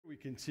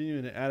Continue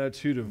in an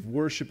attitude of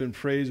worship and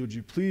praise, would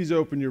you please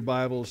open your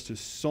Bibles to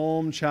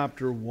Psalm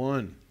chapter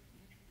 1.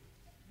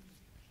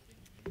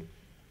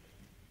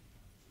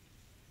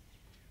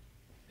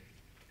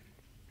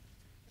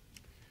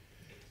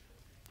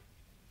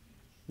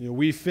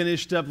 We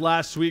finished up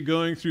last week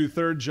going through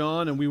 3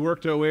 John, and we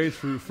worked our way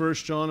through 1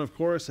 John, of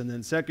course, and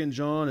then 2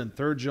 John and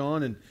 3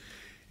 John,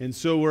 and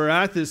so we're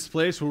at this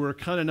place where we're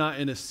kind of not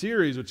in a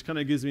series, which kind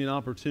of gives me an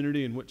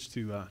opportunity in which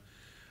to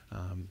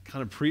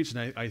kind of preach.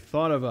 And I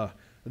thought of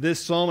this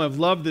psalm. I've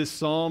loved this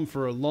psalm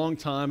for a long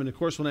time. And of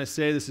course, when I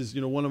say this is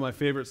one of my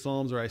favorite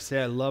psalms, or I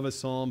say I love a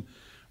psalm,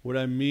 what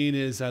I mean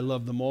is I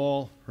love them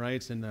all,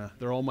 right? And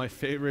they're all my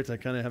favorites. I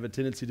kind of have a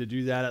tendency to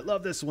do that. I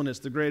love this one. It's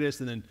the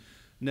greatest. And then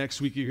next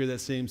week you hear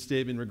that same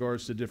statement in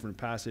regards to a different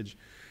passage.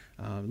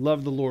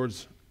 Love the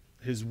Lord's,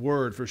 His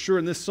word for sure.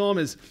 And this psalm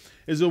is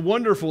a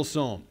wonderful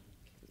psalm.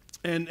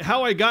 And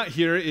how I got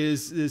here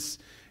is this.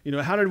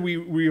 How did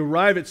we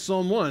arrive at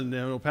Psalm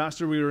 1?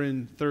 Pastor, we were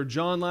in 3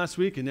 John last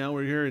week, and now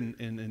we're here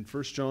in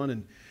 1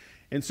 John.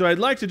 And so I'd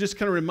like to just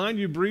kind of remind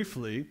you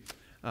briefly,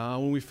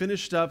 when we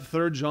finished up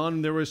 3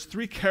 John, there was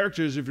 3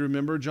 characters, if you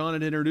remember, John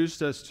had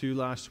introduced us to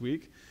last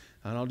week.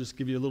 And I'll just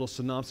give you a little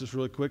synopsis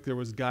really quick. There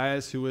was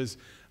Gaius, who was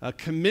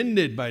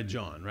commended by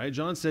John, right?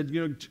 John said,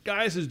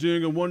 Gaius is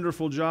doing a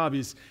wonderful job.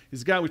 He's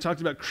we talked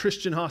about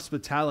Christian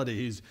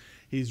hospitality.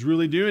 He's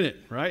really doing it,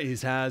 right? He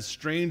has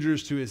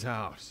strangers to his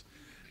house.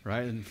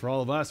 Right, and for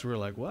all of us, we're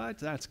like, what?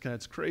 That's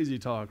crazy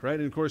talk, right?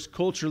 And of course,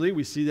 culturally,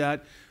 we see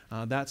that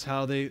that's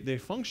how they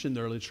functioned,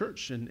 the early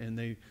church,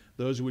 and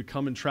those who would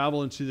come and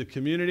travel into the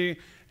community,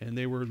 and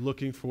they were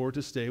looking forward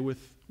to stay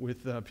with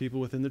people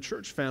within the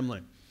church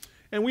family.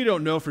 And we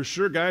don't know for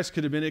sure. Guys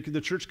could have been,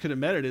 the church could have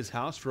met at his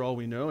house for all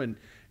we know, and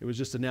it was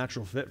just a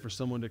natural fit for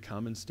someone to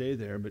come and stay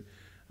there. But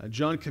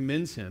John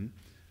commends him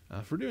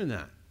for doing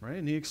that. Right?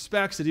 And he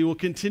expects that he will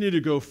continue to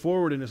go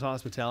forward in his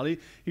hospitality.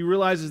 He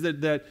realizes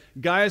that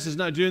Gaius is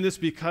not doing this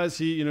because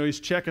he's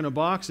checking a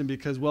box and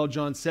because,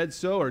 John said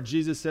so or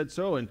Jesus said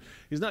so, and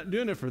he's not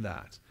doing it for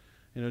that.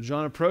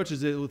 John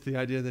approaches it with the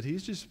idea that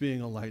he's just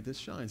being a light that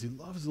shines. He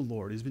loves the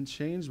Lord. He's been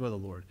changed by the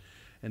Lord.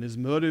 And his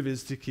motive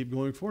is to keep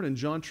going forward, and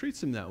John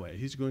treats him that way.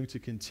 He's going to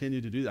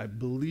continue to do that. I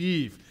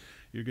believe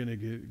you're going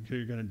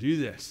to do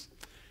this.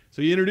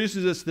 So he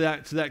introduces us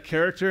to that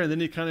character, and then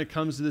he kind of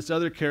comes to this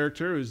other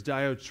character who's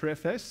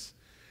Diotrephes.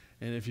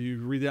 And if you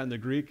read that in the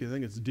Greek, I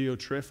think it's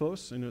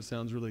Diotrephes. I know it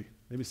sounds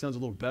a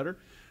little better.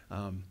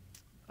 I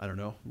don't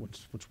know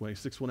which way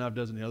 6 one half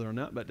does and the other on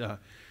that. But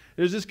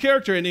there's this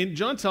character, and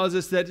John tells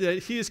us that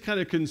he is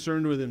kind of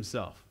concerned with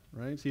himself,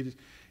 right? He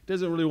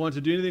doesn't really want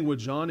to do anything with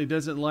John. He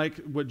doesn't like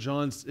what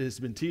John has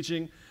been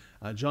teaching.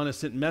 John has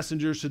sent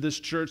messengers to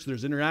this church.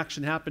 There's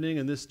interaction happening,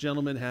 and this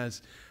gentleman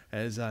has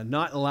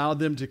not allowed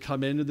them to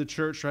come into the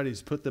church, right?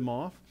 He's put them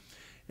off.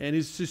 And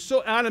he's just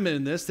so adamant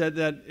in this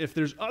that if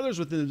there's others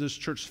within this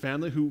church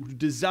family who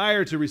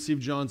desire to receive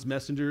John's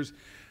messengers,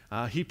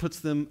 he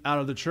puts them out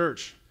of the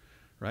church,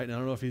 right? And I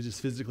don't know if he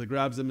just physically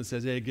grabs them and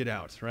says, hey, get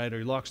out, right? Or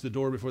he locks the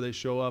door before they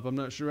show up. I'm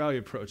not sure how he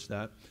approached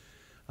that.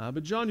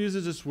 But John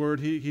uses this word,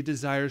 he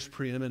desires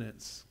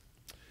preeminence.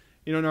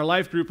 In our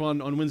life group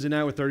on Wednesday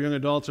night with our young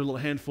adults, our little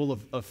handful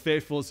of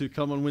faithfuls who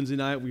come on Wednesday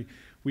night,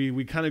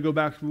 we kind of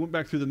went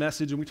back through the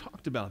message and we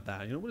talked about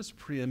that. What does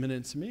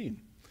preeminence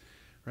mean?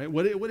 Right?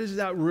 What does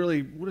that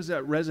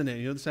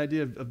resonate? This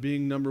idea of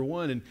being number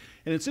one. And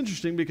it's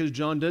interesting because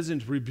John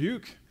doesn't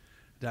rebuke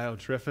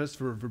Diotrephes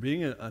for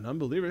being an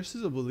unbeliever. This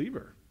is a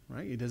believer,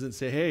 right? He doesn't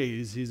say, hey,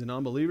 he's an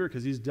unbeliever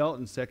because he's dealt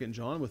in 2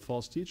 John with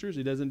false teachers.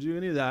 He doesn't do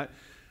any of that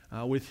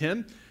with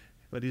him.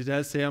 But he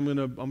does say, I'm going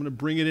to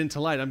bring it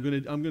into light. I'm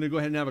going to go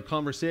ahead and have a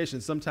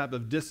conversation, some type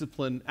of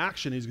discipline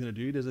action he's going to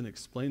do. He doesn't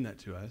explain that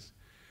to us.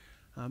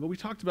 But we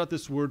talked about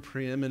this word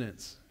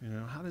preeminence.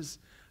 How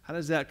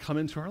does that come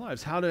into our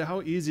lives?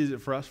 How easy is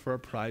it for us for our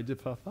pride to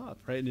puff up,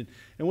 right? And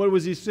what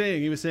was he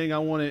saying? He was saying, I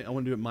want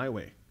to do it my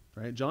way,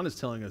 right? John is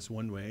telling us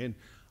one way, and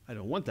I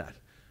don't want that.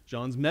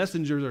 John's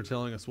messengers are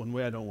telling us one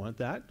way, I don't want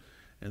that.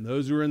 And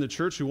those who are in the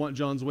church who want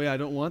John's way, I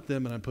don't want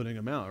them, and I'm putting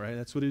them out, right?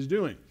 That's what he's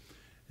doing.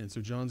 And so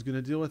John's going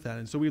to deal with that.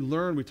 And so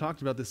we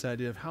talked about this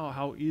idea of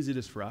how easy it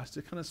is for us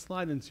to kind of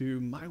slide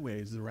into my way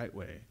is the right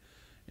way,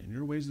 and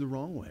your way is the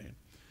wrong way.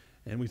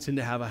 And we tend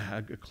to have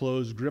a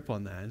closed grip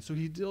on that. And so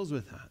he deals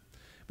with that.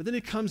 But then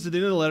he comes to the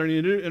end of the letter, and he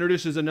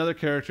introduces another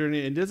character, and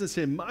he doesn't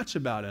say much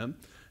about him.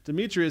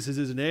 Demetrius is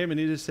his name, and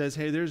he just says,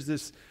 hey, there's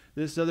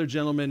this other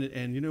gentleman,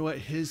 and you know what?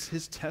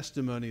 His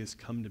testimony has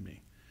come to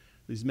me.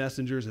 These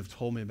messengers have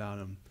told me about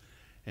him,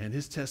 and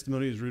his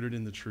testimony is rooted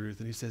in the truth.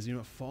 And he says,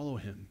 follow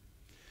him.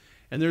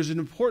 And there's an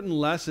important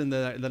lesson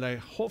that I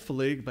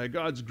hopefully, by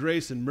God's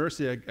grace and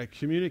mercy, I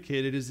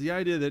communicated, is the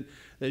idea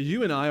that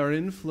you and I are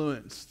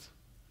influenced,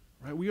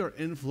 right? We are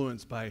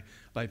influenced by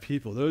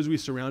people, those we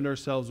surround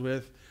ourselves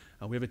with.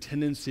 We have a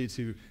tendency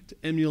to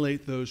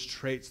emulate those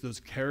traits, those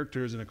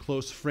characters. In a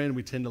close friend,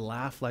 we tend to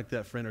laugh like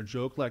that friend or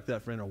joke like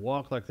that friend or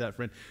walk like that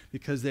friend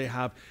because they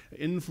have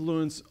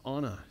influence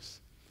on us.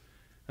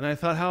 And I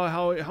thought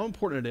how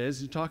important it is.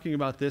 He's talking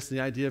about this,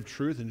 the idea of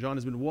truth, and John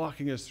has been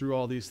walking us through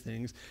all these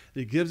things.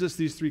 He gives us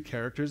these three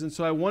characters. And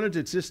so I wanted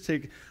to just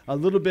take a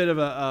little bit of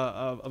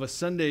a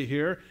Sunday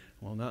here,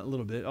 well, not a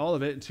little bit, all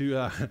of it,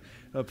 to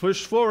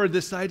push forward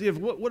this idea of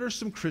what are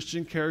some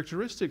Christian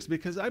characteristics,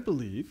 because I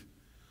believe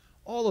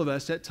all of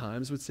us at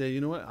times would say, you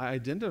know what, I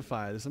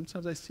identify this.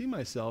 Sometimes I see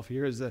myself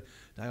here as a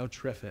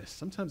Diotrephes.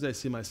 Sometimes I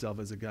see myself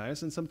as a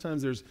Gaius, and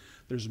sometimes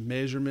there's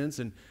measurements.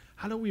 And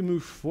how do we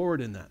move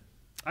forward in that?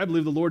 I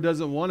believe the Lord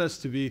doesn't want us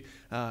to be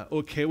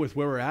okay with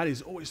where we're at.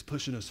 He's always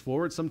pushing us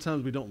forward.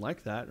 Sometimes we don't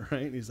like that,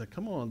 right? And he's like,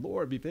 come on,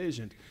 Lord, be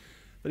patient.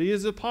 But he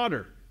is a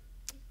potter,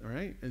 all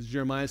right? As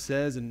Jeremiah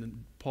says,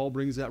 and Paul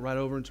brings that right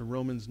over into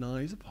Romans 9.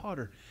 He's a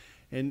potter,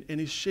 and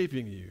he's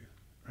shaping you,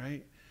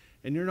 right?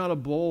 And you're not a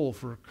bowl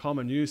for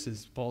common use,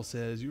 as Paul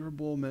says. You're a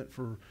bowl meant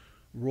for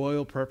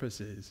royal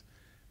purposes.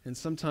 And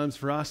sometimes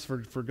for us,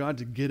 for God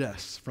to get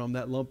us from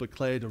that lump of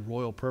clay to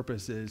royal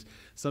purposes,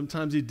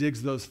 sometimes he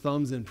digs those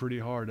thumbs in pretty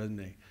hard, doesn't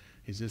he?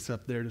 He's just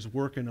up there just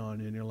working on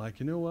you, and you're like,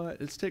 you know what?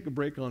 Let's take a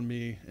break on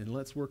me, and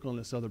let's work on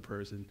this other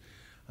person.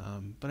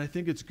 But I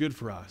think it's good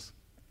for us.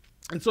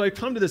 And so I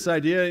come to this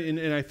idea,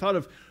 and I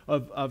thought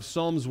of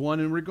Psalms 1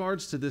 in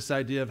regards to this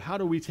idea of how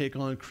do we take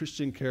on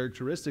Christian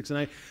characteristics.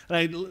 And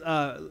I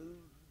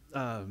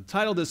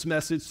titled this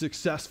message,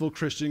 Successful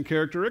Christian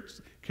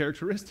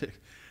Characteristic.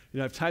 You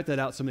know, I've typed that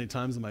out so many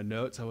times in my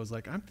notes. I was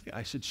like,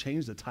 I should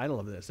change the title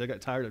of this. I got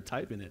tired of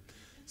typing it.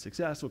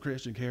 Successful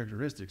Christian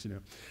characteristics,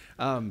 you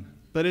know.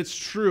 But it's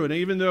true. And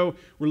even though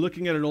we're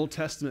looking at an Old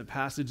Testament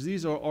passage,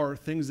 these are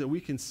things that we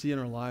can see in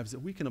our lives, that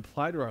we can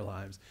apply to our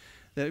lives.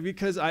 That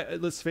because,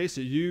 let's face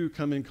it, you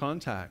come in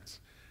contact.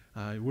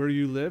 Where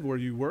you live, where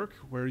you work,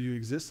 where you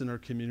exist in our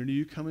community,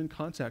 you come in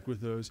contact with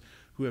those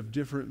who have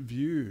different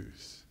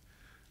views,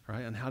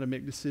 right, on how to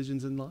make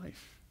decisions in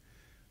life.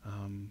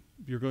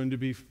 You're going to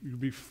be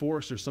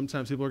forced, or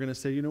sometimes people are going to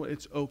say, you know,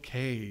 it's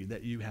okay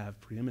that you have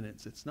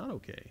preeminence. It's not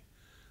okay.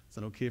 It's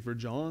not okay for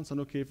John. It's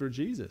not okay for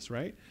Jesus,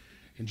 right?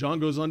 And John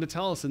goes on to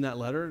tell us in that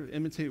letter,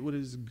 imitate what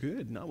is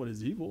good, not what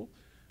is evil.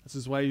 This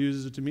is why he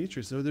uses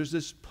Demetrius. So there's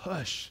this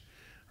push,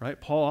 right?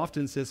 Paul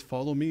often says,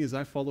 follow me as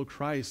I follow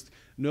Christ.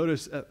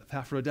 Notice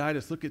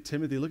Epaphroditus. Look at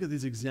Timothy. Look at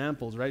these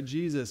examples, right?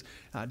 Jesus,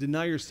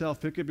 deny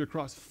yourself, pick up your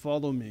cross,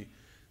 follow me.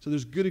 So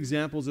there's good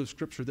examples of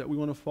Scripture that we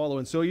want to follow.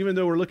 And so even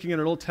though we're looking at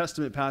an Old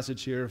Testament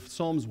passage here,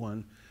 Psalms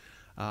 1,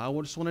 I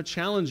just want to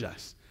challenge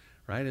us,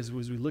 right, as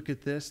we look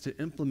at this, to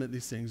implement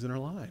these things in our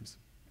lives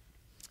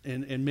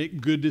and make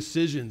good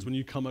decisions when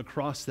you come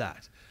across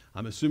that.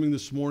 I'm assuming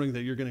this morning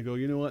that you're going to go,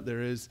 you know what,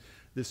 there is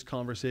this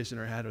conversation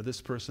I had, or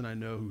this person I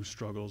know who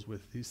struggles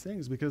with these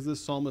things, because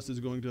this psalmist is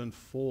going to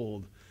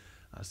unfold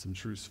some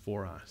truths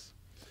for us.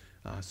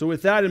 So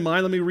with that in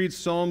mind, let me read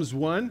Psalms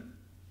 1.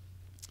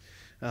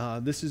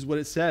 This is what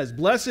it says.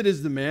 Blessed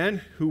is the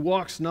man who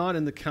walks not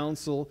in the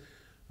counsel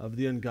of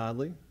the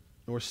ungodly,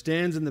 nor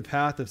stands in the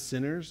path of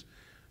sinners,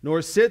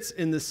 nor sits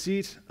in the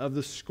seat of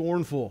the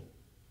scornful.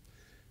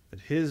 But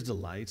his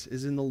delight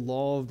is in the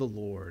law of the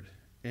Lord,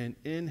 and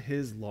in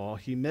his law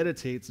he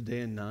meditates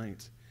day and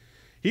night.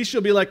 He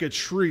shall be like a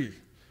tree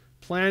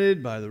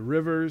planted by the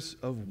rivers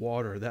of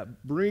water,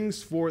 that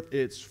brings forth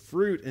its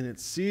fruit in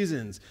its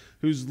seasons,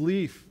 whose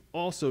leaf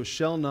also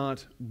shall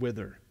not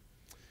wither.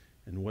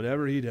 And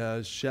whatever he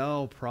does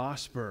shall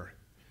prosper.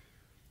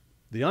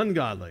 The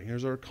ungodly,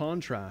 here's our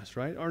contrast,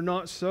 right, are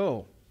not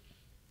so.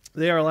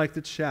 They are like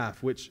the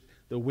chaff which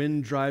the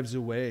wind drives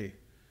away.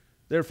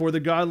 Therefore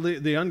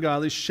the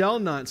ungodly shall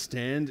not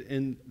stand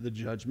in the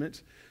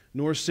judgment,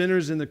 nor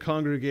sinners in the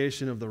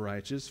congregation of the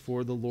righteous,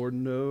 for the Lord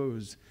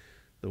knows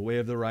the way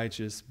of the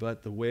righteous,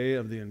 but the way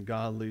of the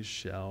ungodly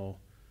shall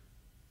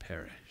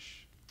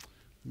perish.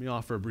 Let me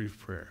offer a brief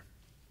prayer.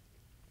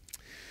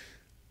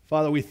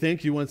 Father, we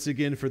thank you once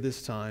again for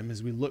this time.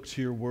 As we look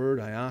to your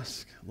word, I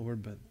ask,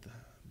 Lord, but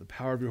the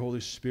power of your Holy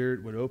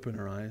Spirit would open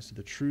our eyes to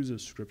the truths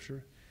of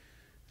Scripture.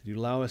 That you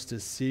allow us to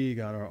see,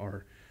 God,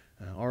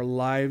 our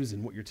lives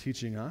and what you're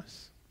teaching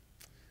us.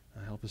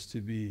 Help us to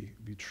be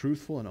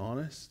truthful and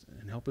honest,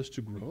 and help us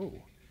to grow.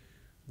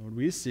 Lord,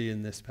 we see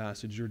in this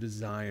passage your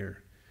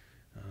desire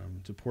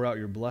to pour out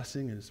your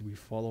blessing as we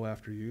follow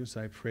after you.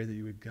 So I pray that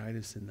you would guide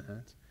us in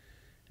that.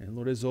 And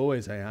Lord, as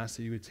always, I ask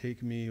that you would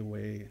take me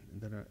away,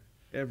 that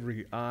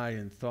every eye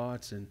and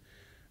thoughts and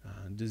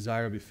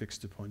desire be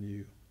fixed upon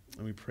you.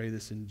 And we pray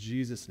this in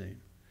Jesus'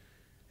 name.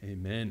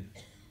 Amen.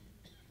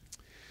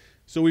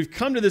 So we've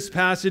come to this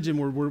passage, and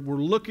we're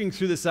looking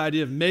through this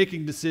idea of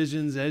making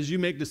decisions. As you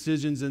make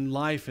decisions in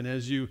life, and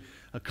as you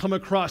come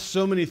across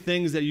so many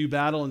things that you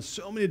battle and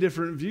so many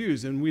different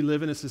views, and we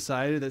live in a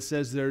society that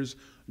says there's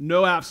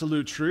no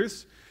absolute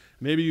truth.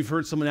 Maybe you've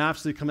heard someone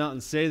absolutely come out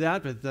and say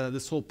that, but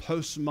this whole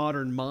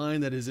postmodern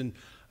mind that is in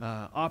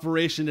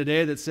operation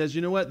today that says,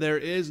 you know what, there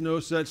is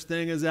no such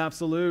thing as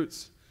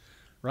absolutes,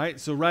 right?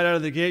 So right out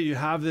of the gate, you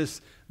have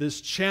this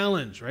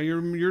challenge, right?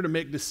 You're to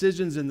make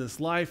decisions in this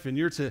life, and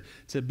you're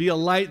to be a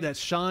light that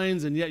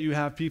shines, and yet you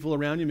have people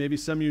around you, maybe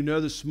some of you know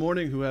this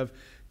morning, who have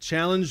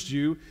challenged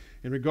you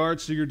in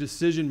regards to your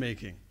decision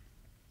making.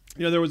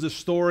 You know, there was a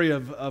story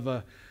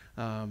of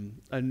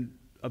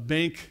a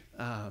bank.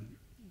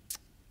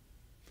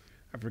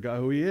 I forgot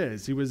who he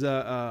is. He was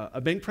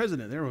a bank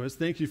president. There it was.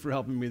 Thank you for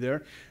helping me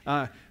there.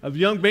 A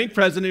young bank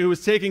president who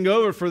was taking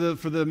over for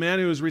the man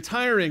who was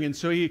retiring. And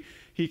so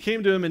he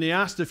came to him and he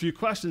asked a few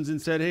questions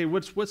and said, hey,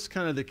 what's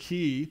kind of the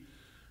key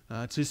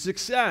to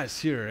success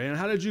here? And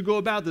how did you go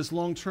about this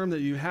long term that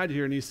you had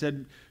here? And he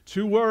said,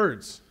 2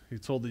 words. He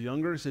told the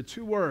younger, he said,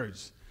 2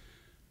 words,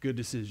 good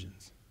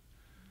decisions.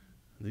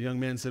 And the young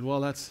man said,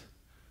 well, that's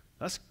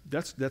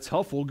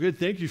helpful. Good,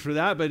 thank you for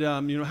that. But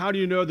how do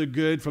you know the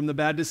good from the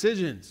bad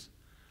decisions?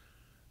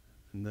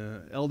 And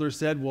the elder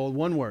said, well,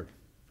 1 word,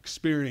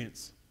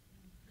 experience.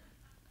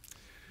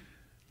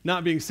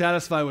 Not being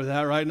satisfied with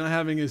that, right? Not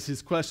having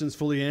his questions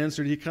fully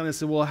answered, he kind of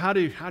said, well, how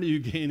do you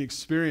gain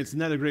experience? Isn't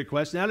that a great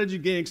question? How did you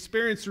gain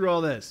experience through all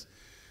this?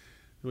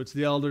 Which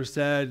the elder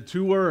said,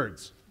 2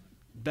 words,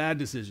 bad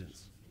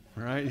decisions,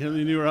 right? He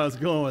knew where I was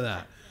going with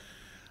that.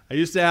 I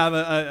used to have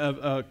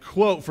a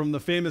quote from the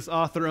famous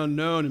author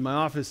Unknown in my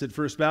office at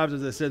First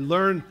Baptist that said,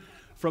 learn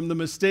from the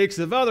mistakes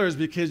of others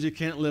because you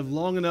can't live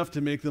long enough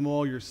to make them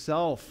all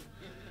yourself,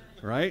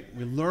 right?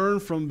 We learn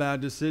from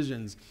bad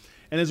decisions.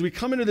 And as we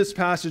come into this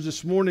passage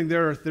this morning,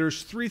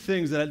 there's 3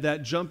 things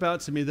that jump out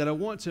to me that I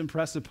want to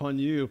impress upon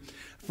you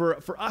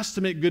for us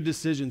to make good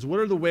decisions. What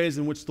are the ways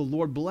in which the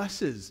Lord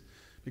blesses?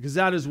 Because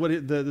that is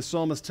what the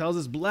psalmist tells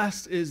us.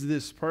 Blessed is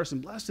this person.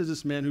 Blessed is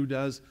this man who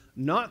does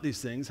not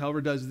these things, however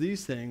does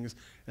these things.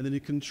 And then he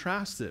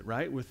contrasts it,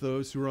 right, with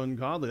those who are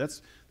ungodly.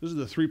 Those are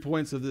the 3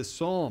 points of this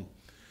psalm.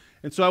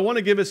 And so I want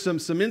to give us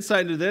some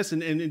insight into this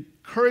and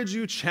encourage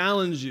you,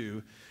 challenge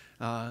you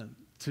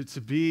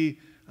to be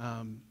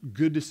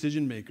good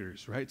decision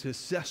makers, right? To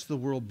assess the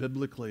world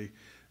biblically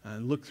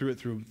and look through it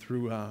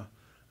through a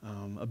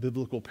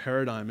biblical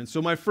paradigm. And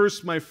so my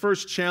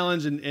first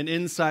challenge and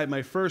insight,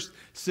 my first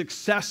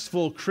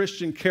successful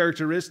Christian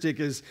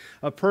characteristic is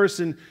a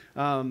person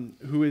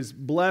who is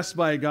blessed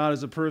by God,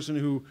 is a person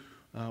who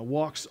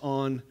walks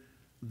on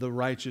the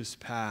righteous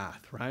path,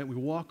 right? We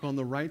walk on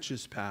the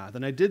righteous path.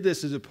 And I did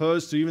this as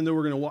opposed to, even though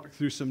we're going to walk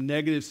through some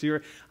negatives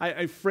here,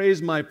 I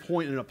phrased my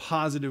point in a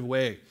positive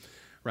way,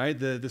 right?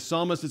 The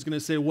psalmist is going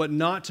to say what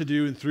not to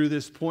do and through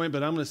this point,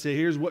 but I'm going to say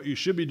here's what you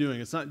should be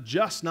doing. It's not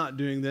just not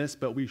doing this,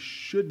 but we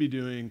should be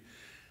doing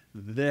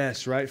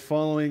this, right?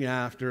 Following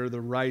after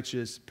the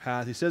righteous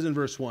path. He says in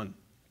verse 1,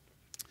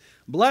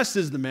 blessed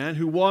is the man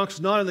who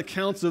walks not in the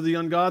counsel of the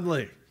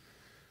ungodly,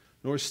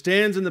 nor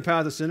stands in the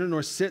path of sinner,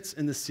 nor sits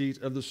in the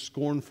seat of the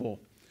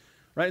scornful.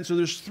 Right? And so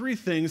there's 3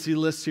 things he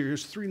lists here.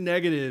 There's 3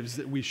 negatives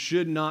that we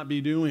should not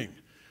be doing.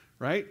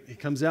 Right? He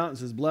comes out and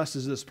says, blessed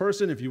is this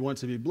person. If you want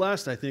to be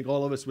blessed, I think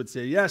all of us would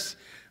say, yes,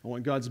 I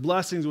want God's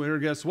blessings. Well, here,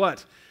 guess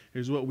what?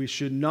 Here's what we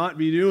should not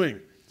be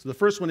doing. So the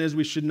first one is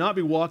we should not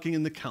be walking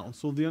in the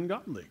counsel of the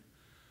ungodly.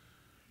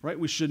 Right?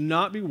 We should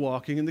not be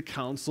walking in the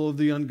counsel of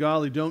the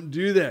ungodly. Don't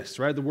do this.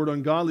 Right? The word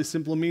ungodly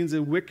simply means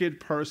a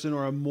wicked person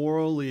or a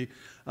morally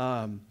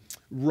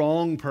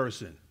wrong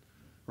person,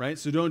 right?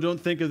 So don't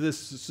think of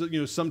this,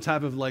 some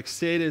type of like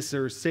sadist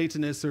or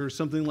Satanist or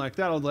something like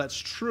that, although that's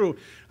true.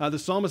 The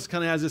psalmist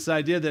kind of has this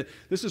idea that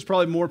this is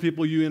probably more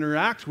people you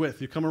interact with.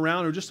 You come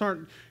around who just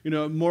aren't,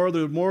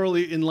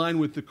 morally in line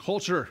with the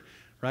culture,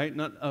 right?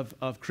 Not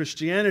of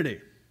Christianity.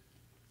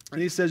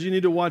 And he says you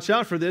need to watch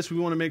out for this. We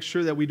want to make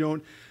sure that we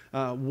don't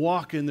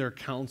walk in their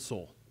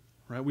counsel,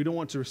 right? We don't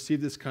want to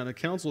receive this kind of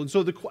counsel. And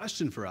so the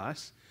question for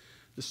us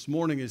this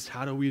morning is,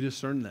 how do we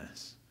discern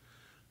this?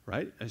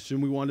 Right? I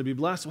assume we want to be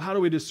blessed. Well, how do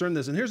we discern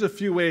this? And here's a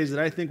few ways that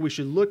I think we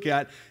should look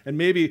at and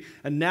maybe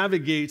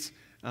navigate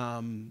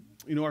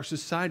our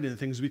society and the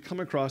things we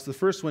come across. The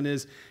first one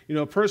is,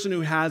 a person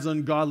who has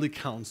ungodly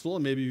counsel,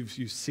 and maybe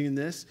you've seen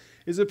this,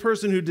 is a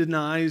person who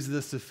denies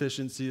the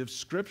sufficiency of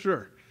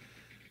Scripture.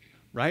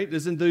 Right?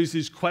 Doesn't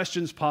these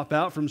questions pop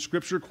out from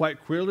Scripture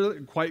quite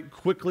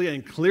quickly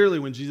and clearly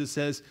when Jesus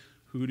says,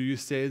 who do you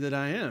say that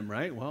I am?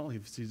 Right? Well,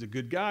 if he's a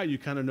good guy, you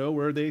kind of know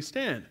where they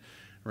stand.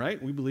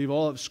 Right? We believe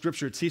all of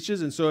Scripture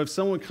teaches. And so if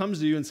someone comes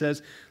to you and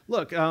says,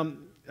 look, I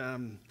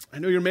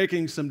know you're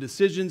making some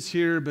decisions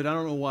here, but I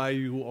don't know why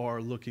you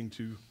are looking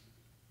to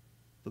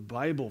the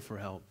Bible for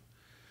help.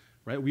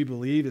 Right? We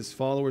believe as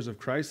followers of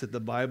Christ that the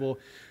Bible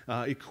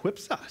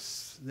equips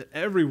us, that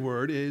every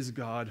word is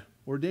God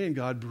ordained,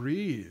 God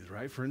breathed,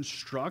 right? For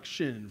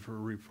instruction, for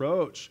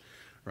reproach,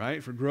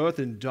 right? For growth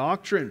in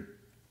doctrine.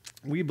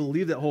 We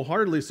believe that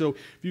wholeheartedly. So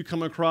if you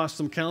come across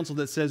some counsel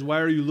that says,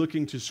 why are you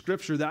looking to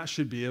Scripture? That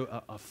should be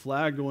a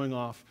flag going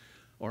off,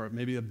 or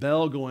maybe a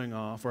bell going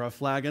off, or a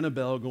flag and a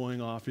bell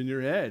going off in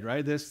your head,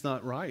 right? That's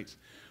not right.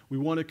 We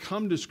want to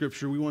come to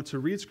Scripture. We want to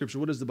read Scripture.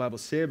 What does the Bible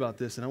say about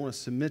this? And I want to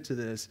submit to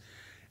this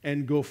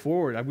and go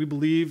forward. We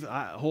believe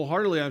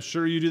wholeheartedly, I'm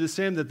sure you do the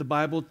same, that the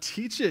Bible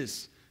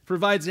teaches,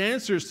 provides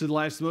answers to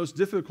life's most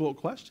difficult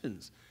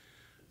questions.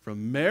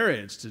 From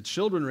marriage to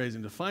children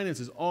raising to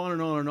finances, on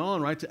and on and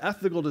on, right? To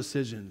ethical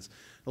decisions,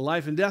 the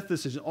life and death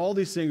decision. All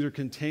these things are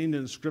contained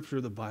in Scripture.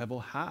 The Bible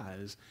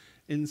has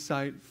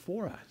insight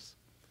for us.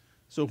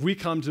 So if we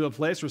come to a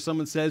place where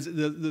someone says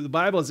the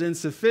Bible is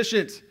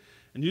insufficient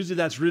And usually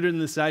that's rooted in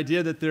this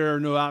idea that there are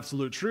no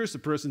absolute truths. The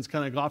person's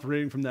kind of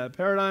operating from that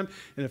paradigm.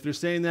 And if they're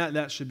saying that,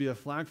 that should be a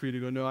flag for you to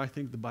go, no, I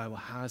think the Bible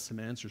has some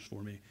answers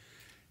for me.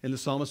 And the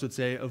psalmist would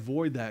say,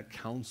 avoid that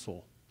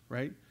counsel,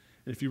 right?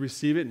 And if you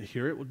receive it and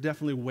hear it, we'll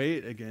definitely weigh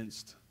it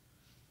against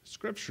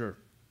Scripture.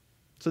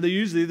 So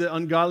the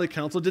ungodly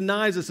counsel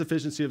denies the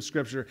sufficiency of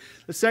Scripture.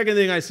 The second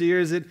thing I see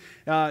here is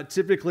that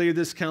typically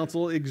this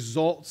counsel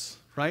exalts,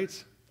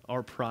 right?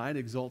 Our pride,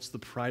 exalts the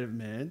pride of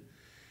man.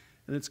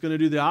 And it's going to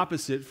do the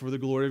opposite for the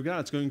glory of God.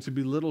 It's going to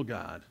belittle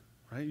God,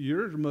 right?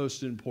 You're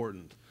most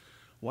important.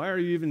 Why are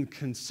you even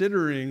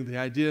considering the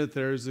idea that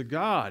there's a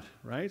God,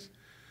 right?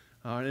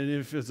 And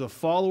if it's a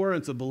follower,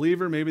 it's a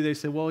believer, maybe they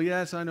say, well,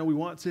 yes, I know we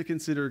want to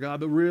consider God,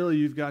 but really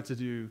you've got to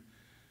do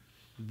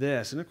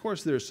this. And of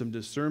course, there's some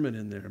discernment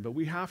in there, but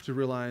we have to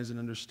realize and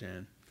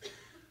understand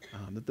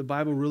that the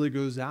Bible really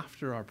goes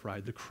after our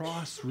pride. The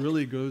cross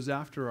really goes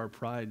after our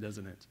pride,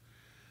 doesn't it?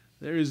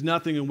 There is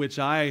nothing in which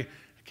I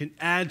can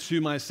add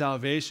to my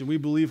salvation. We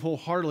believe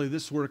wholeheartedly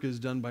this work is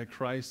done by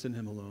Christ and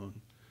Him alone.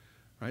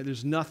 Right?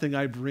 There's nothing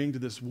I bring to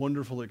this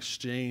wonderful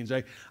exchange.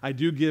 I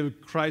do give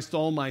Christ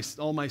all my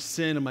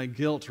sin and my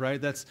guilt,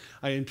 right?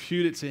 I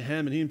impute it to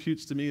Him, and He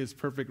imputes to me His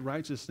perfect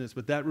righteousness,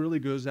 but that really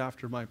goes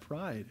after my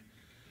pride.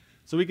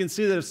 So we can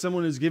see that if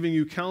someone is giving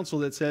you counsel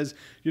that says,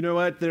 you know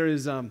what, there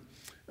is,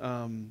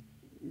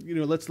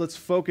 let's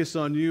focus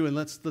on you and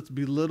let's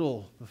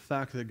belittle the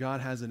fact that God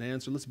has an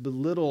answer. Let's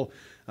belittle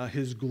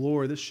His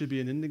glory. This should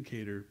be an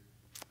indicator.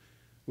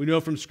 We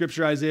know from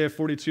Scripture, Isaiah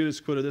 42, let's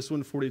quote this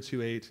one,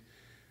 42:8.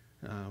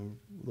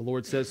 The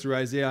Lord says through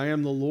Isaiah, I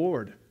am the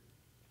Lord.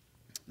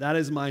 That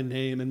is my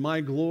name, and my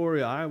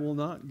glory I will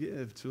not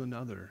give to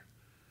another.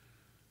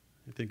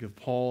 I think of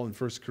Paul in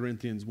 1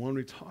 Corinthians 1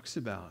 where he talks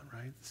about,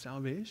 right,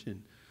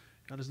 salvation.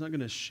 God is not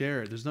going to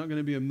share it. There's not going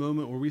to be a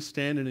moment where we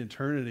stand in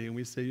eternity and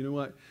we say, you know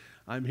what,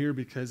 I'm here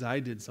because I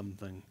did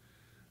something.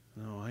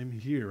 No, I'm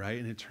here, right,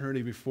 in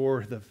eternity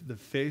before the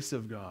face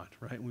of God,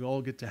 right? We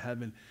all get to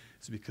heaven.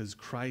 It's because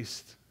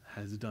Christ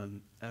has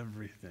done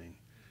everything.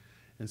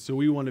 And so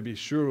we want to be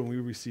sure when we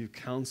receive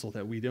counsel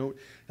that we don't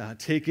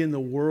take in the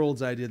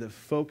world's idea that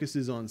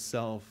focuses on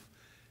self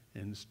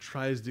and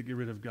tries to get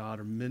rid of God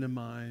or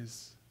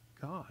minimize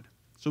God.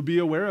 So be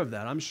aware of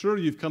that. I'm sure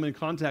you've come in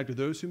contact with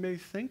those who may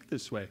think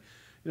this way.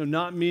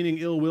 Not meaning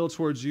ill will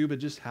towards you, but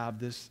just have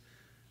this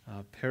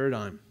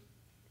paradigm.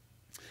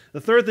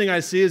 The third thing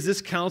I see is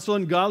this counsel,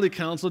 ungodly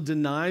counsel,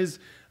 denies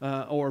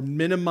or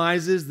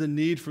minimizes the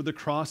need for the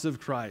cross of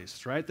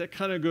Christ, right? That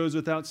kind of goes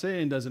without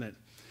saying, doesn't it?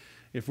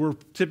 If we're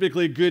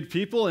typically good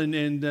people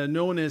and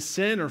no one has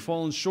sinned or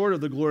fallen short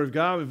of the glory of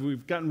God, if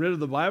we've gotten rid of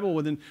the Bible,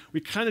 well, then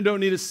we kind of don't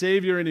need a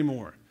Savior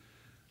anymore,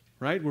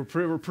 right?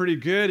 We're pretty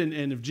good,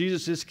 and if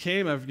Jesus just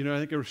came, I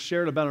think I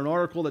shared about an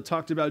article that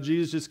talked about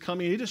Jesus just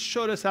coming. He just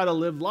showed us how to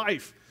live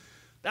life.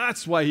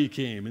 That's why He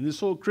came. And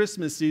this whole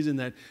Christmas season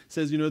that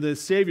says, the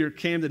Savior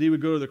came that He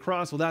would go to the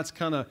cross, well, that's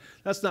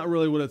not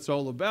really what it's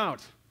all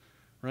about,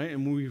 right?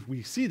 And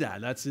we see that.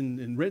 That's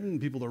in written.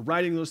 People are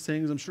writing those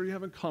things. I'm sure you're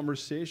having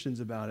conversations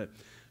about it.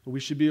 But we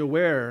should be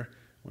aware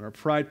when our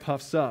pride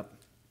puffs up.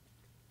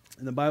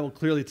 And the Bible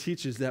clearly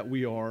teaches that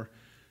we are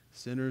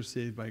sinners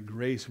saved by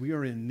grace. We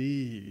are in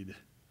need,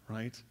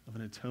 right, of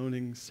an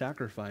atoning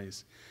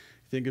sacrifice.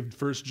 Think of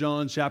 1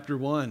 John chapter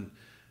 1,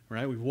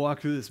 right? We've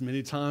walked through this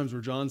many times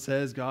where John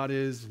says God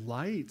is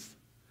light.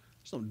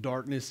 There's no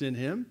darkness in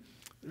Him.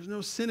 There's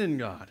no sin in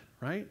God,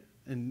 right?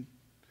 And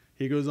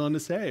he goes on to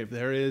say,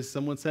 if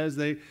someone says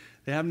they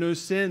have no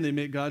sin, they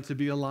make God to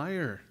be a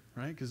liar,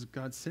 right? Because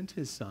God sent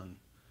His Son.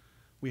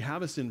 We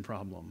have a sin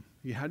problem.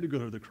 He had to go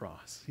to the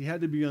cross. He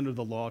had to be under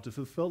the law to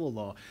fulfill the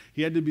law.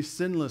 He had to be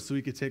sinless so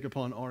He could take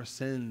upon our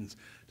sins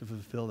to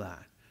fulfill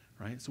that,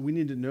 right? So we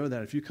need to know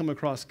that. If you come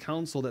across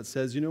counsel that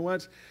says, you know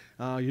what,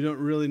 you don't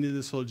really need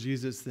this whole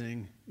Jesus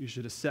thing, you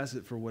should assess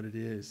it for what it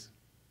is.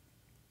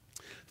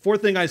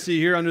 Fourth thing I see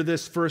here under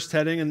this first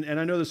heading, and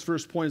I know this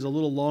first point is a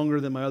little longer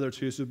than my other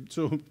two,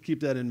 so keep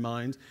that in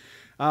mind.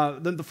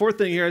 Then the fourth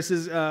thing here, it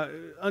says,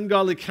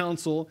 ungodly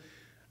counsel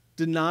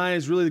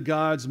denies really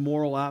God's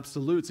moral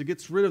absolutes. It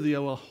gets rid of the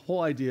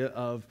whole idea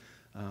of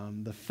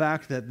the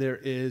fact that there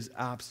is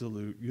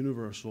absolute,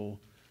 universal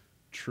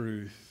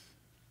truth.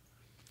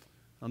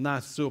 And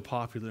that's so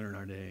popular in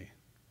our day.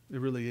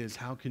 It really is.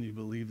 How can you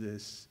believe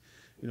this?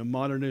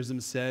 Modernism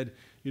said,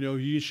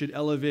 you should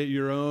elevate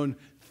your own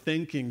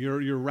thinking,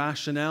 your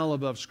rationale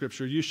above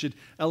Scripture. You should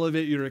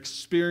elevate your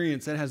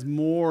experience. That has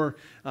more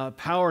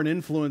power and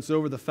influence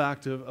over the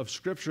fact of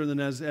Scripture. And then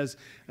as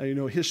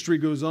history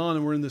goes on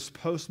and we're in this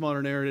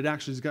postmodern era, it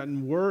actually has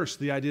gotten worse.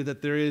 The idea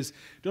that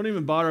don't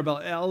even bother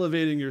about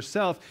elevating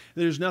yourself.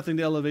 There's nothing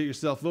to elevate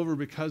yourself over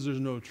because there's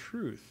no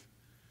truth.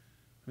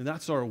 I mean,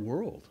 that's our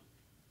world.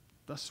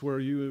 That's where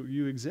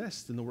you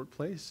exist, in the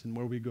workplace and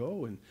where we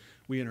go and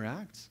we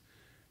interact.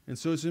 And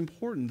so it's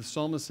important. The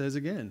psalmist says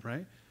again,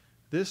 right?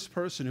 This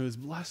person who is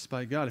blessed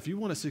by God, if you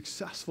want a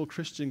successful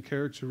Christian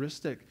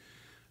characteristic,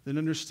 then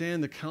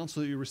understand the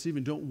counsel that you're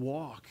receiving. Don't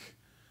walk,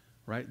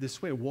 right,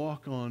 this way.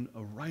 Walk on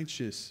a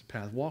righteous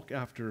path. Walk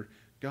after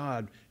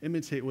God.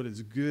 Imitate what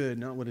is good,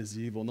 not what is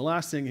evil. And the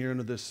last thing here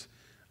under this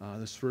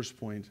first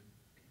point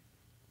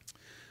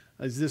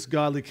is this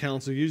godly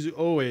counsel, usually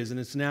always, and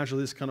it's natural,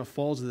 this kind of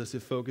falls to this,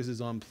 it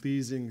focuses on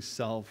pleasing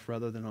self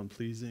rather than on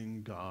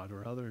pleasing God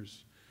or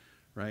others,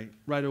 right?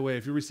 Right away,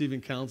 if you're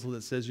receiving counsel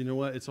that says, you know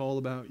what, it's all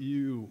about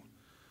you,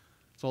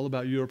 it's all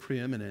about your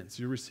preeminence,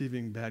 you're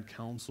receiving bad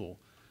counsel,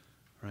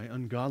 right?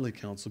 Ungodly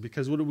counsel.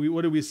 Because what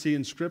do we see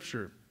in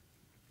Scripture?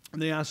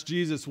 And they asked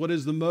Jesus, what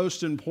is the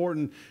most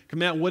important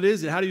command? What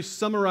is it? How do you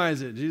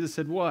summarize it? Jesus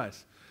said what?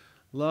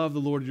 Love the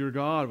Lord your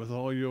God with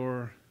all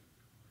your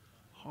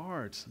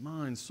heart,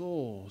 mind,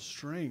 soul,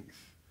 strength.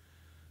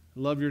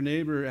 Love your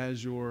neighbor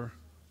as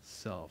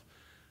yourself,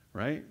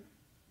 right?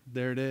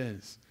 There it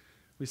is.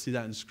 We see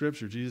that in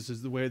Scripture. Jesus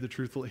is the way, the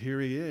truth.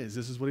 Here he is.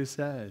 This is what he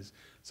says.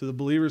 So the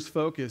believer's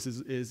focus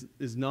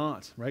is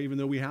not, right? Even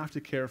though we have to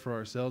care for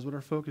ourselves, but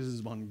our focus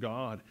is on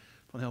God,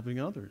 on helping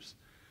others.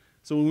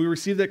 So when we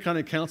receive that kind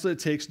of counsel, it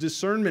takes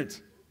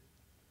discernment.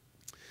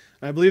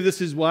 And I believe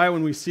this is why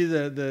when we see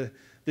the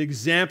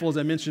examples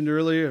I mentioned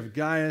earlier of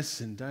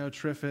Gaius and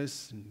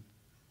Diotrephes and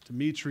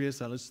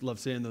Demetrius, I just love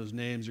saying those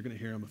names. You're going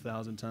to hear them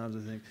 1,000 times, I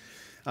think.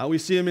 We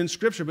see them in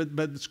Scripture,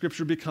 but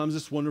Scripture becomes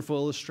this wonderful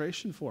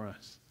illustration for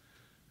us,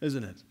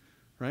 isn't it?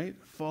 Right?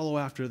 Follow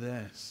after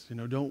this.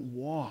 Don't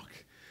walk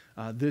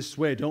this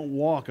way. Don't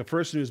walk. A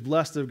person who is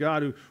blessed of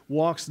God, who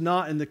walks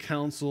not in the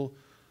counsel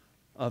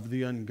of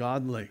the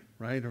ungodly,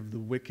 right, of the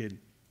wicked.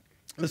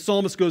 The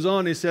psalmist goes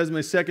on, he says,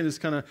 my second is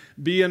kind of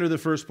B under the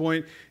first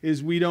point,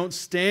 is we don't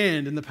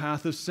stand in the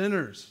path of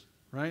sinners,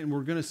 right? And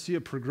we're going to see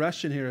a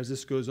progression here as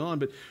this goes on,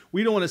 but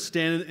we don't want to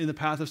stand in the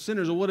path of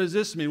sinners. Well, what does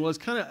this mean? Well, it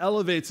kind of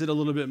elevates it a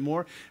little bit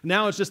more.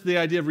 Now it's just the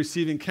idea of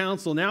receiving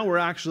counsel. Now we're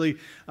actually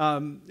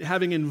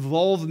having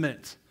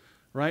involvement,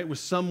 right, with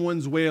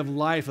someone's way of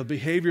life, a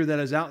behavior that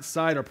is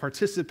outside or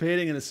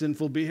participating in a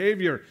sinful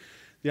behavior.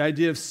 The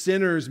idea of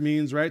sinners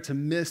means, right, to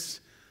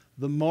miss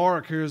the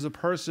mark. Here's a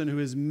person who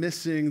is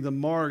missing the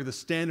mark, the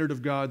standard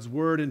of God's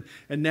word,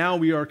 and now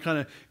we are kind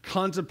of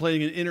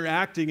contemplating and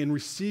interacting and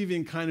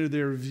receiving kind of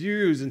their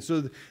views. And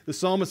so the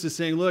psalmist is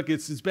saying, look,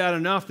 it's bad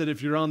enough that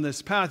if you're on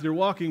this path, you're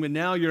walking, but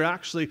now you're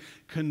actually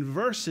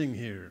conversing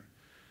here,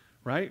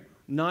 right?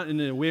 Not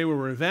in a way where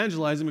we're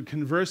evangelizing, but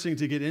conversing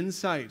to get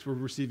insight. We're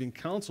receiving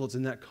counsel. It's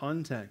in that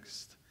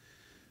context.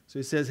 So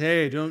he says,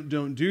 hey,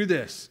 don't do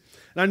this.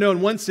 And I know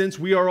in one sense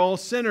we are all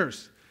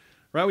sinners.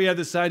 Right? We have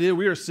this idea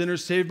we are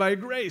sinners saved by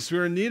grace. We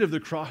are in need of the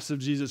cross of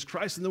Jesus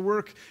Christ and the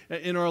work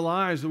in our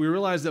lives. But we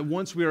realize that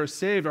once we are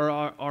saved,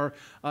 our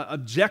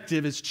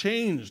objective has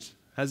changed,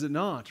 has it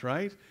not?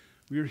 Right?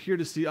 We are here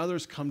to see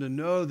others come to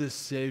know this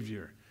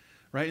Savior.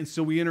 Right? And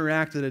so we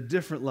interact at a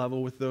different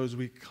level with those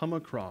we come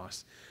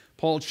across.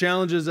 Paul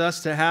challenges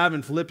us to have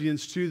in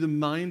Philippians 2 the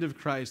mind of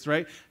Christ.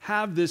 Right?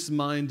 Have this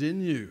mind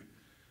in you.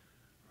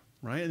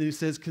 Right? And he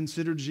says,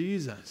 consider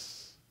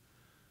Jesus,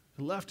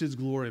 who left his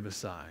glory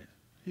beside.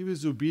 He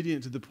was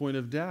obedient to the point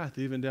of death,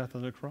 even death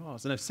on the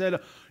cross. And I've said,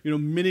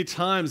 many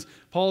times,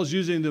 Paul's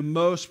using the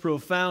most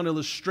profound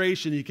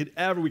illustration we could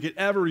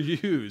ever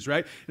use,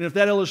 right? And if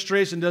that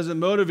illustration doesn't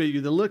motivate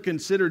you to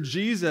consider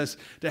Jesus,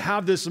 to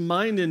have this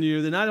mind in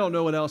you, then I don't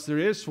know what else there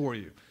is for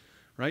you,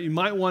 right? You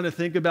might want to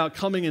think about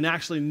coming and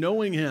actually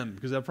knowing him,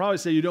 because I'll probably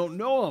say you don't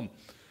know him.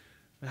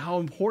 And how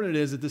important it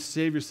is that the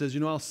Savior says,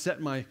 I'll set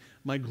my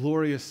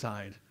glory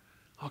aside.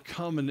 I'll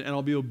come and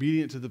I'll be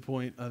obedient to the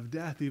point of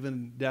death,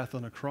 even death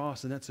on a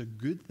cross, and that's a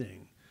good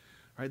thing,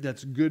 right?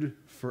 That's good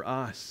for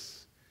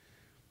us.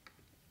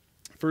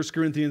 1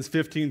 Corinthians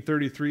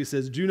 15:33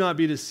 says, do not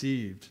be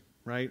deceived,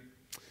 right?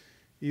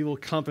 Evil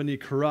company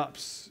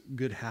corrupts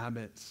good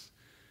habits.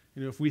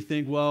 If we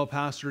think, well,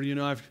 Pastor,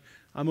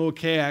 I'm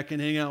okay, I can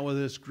hang out with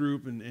this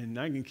group and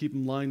I can keep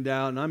them lined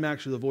out, and I'm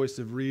actually the voice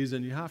of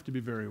reason, you have to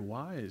be very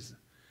wise,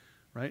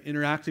 right?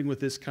 Interacting with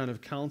this kind of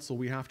counsel,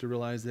 we have to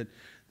realize that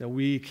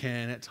we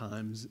can at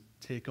times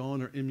take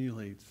on or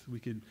emulate. We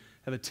could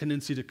have a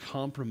tendency to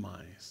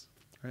compromise,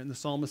 right? And the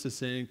psalmist is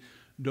saying,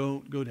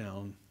 don't go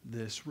down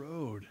this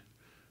road,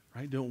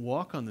 right? Don't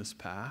walk on this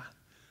path.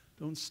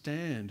 Don't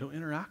stand. Don't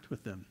interact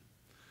with them,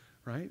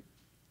 right?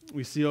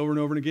 We see over and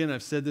over and again,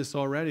 I've said this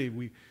already,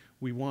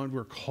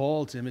 we're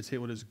called to imitate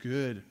what is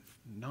good,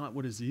 not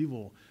what is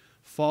evil.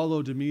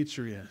 Follow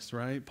Demetrius,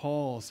 right?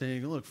 Paul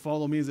saying, look,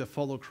 follow me as I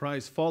follow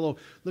Christ.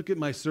 Look at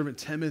my servant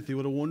Timothy.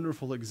 What a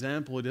wonderful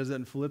example. He does that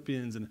in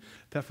Philippians and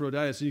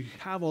Epaphroditus. So you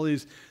have all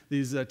these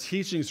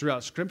teachings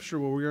throughout Scripture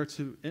where we are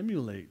to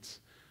emulate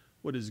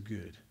what is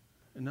good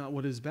and not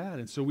what is bad.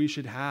 And so we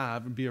should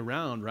have and be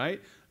around,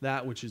 right,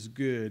 that which is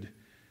good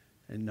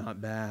and not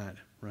bad,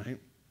 right?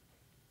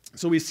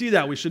 So we see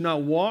that. We should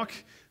not walk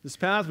this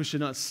path. We should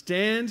not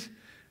stand.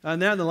 And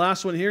then the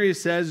last one here, he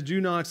says, do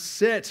not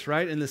sit,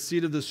 right, in the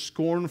seat of the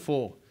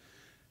scornful.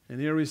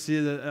 And here we see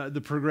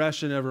the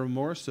progression ever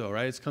more so,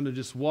 right? It's come to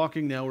just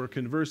walking, now we're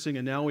conversing,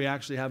 and now we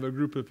actually have a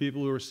group of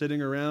people who are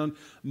sitting around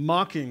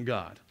mocking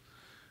God,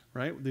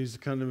 right? These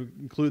kind of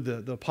include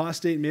the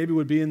apostate maybe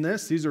would be in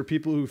this. These are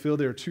people who feel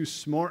they're too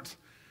smart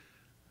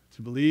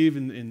to believe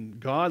in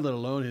God, let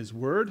alone His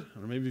Word.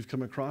 Or maybe you've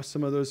come across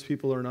some of those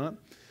people or not.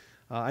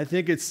 I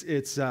think it's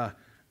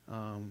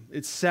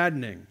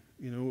saddening,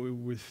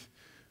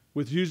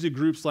 with usually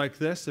groups like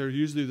this. They're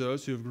usually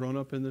those who have grown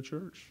up in the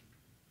church,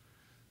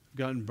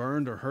 gotten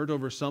burned or hurt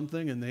over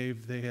something, and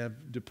they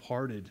have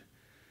departed.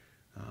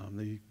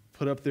 They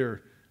put up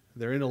their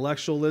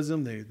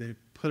intellectualism. They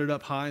put it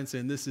up high and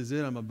saying, "This is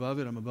it. I'm above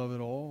it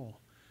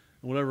all."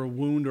 And whatever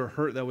wound or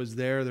hurt that was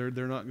there,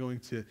 they're not going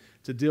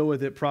to deal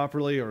with it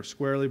properly or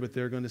squarely, but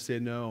they're going to say,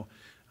 "No,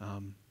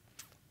 I'm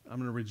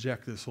going to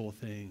reject this whole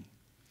thing."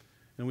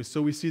 And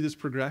so we see this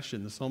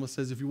progression. The psalmist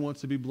says, if you want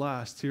to be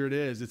blessed, here it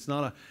is. It's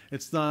not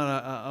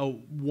a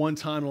one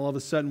time and all of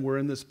a sudden we're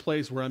in this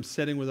place where I'm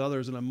sitting with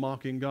others and I'm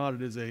mocking God.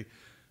 It is a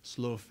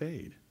slow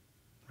fade.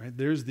 Right?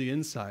 There's the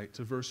insight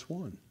to verse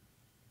 1.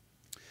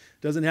 It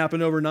doesn't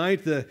happen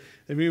overnight.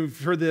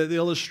 We've heard the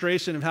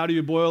illustration of how do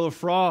you boil a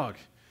frog.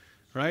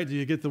 Right? Do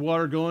you get the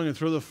water going and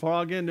throw the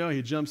frog in? No,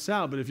 he jumps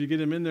out. But if you get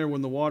him in there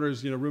when the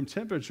water's room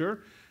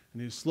temperature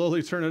and you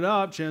slowly turn it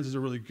up, chances are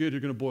really good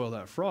you're going to boil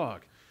that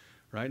frog.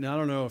 Right? Now, I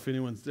don't know if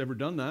anyone's ever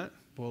done that,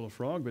 boil a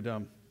frog, but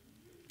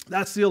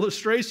that's the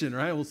illustration,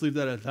 right? We'll leave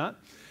that at that.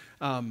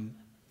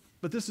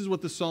 But this is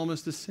what the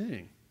psalmist is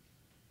saying.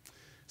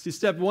 See,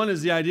 step one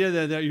is the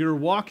idea that you're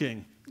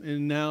walking,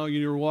 and now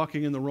you're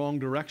walking in the wrong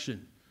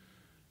direction.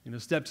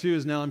 Step two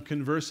is now I'm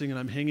conversing and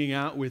I'm hanging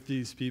out with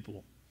these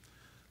people.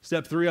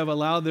 Step three, I've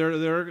allowed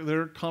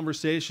their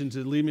conversation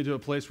to lead me to a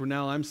place where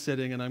now I'm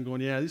sitting and I'm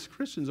going, yeah, these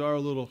Christians they're a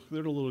little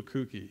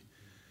kooky.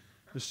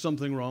 There's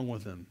something wrong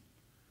with them.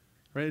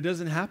 Right? It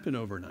doesn't happen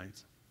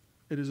overnight.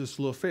 It is a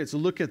slow fade. So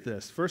look at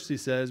this. First he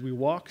says, we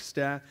walk,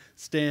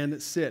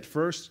 stand, sit.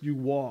 First you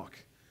walk.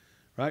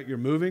 Right? You're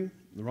moving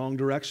in the wrong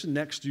direction.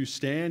 Next you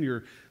stand.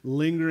 You're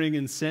lingering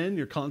in sin.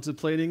 You're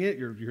contemplating it.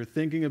 You're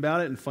thinking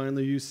about it. And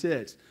finally you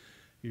sit.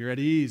 You're at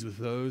ease with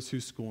those who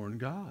scorn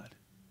God.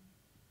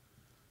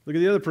 Look at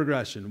the other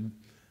progression.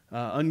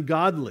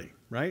 Ungodly.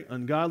 Right?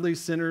 Ungodly,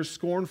 sinners,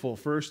 scornful.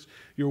 First,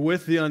 you're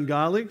with the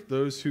ungodly,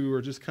 those who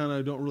are just kind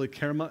of don't really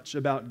care much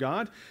about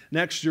God.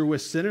 Next, you're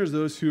with sinners,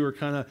 those who are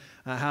kind of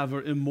have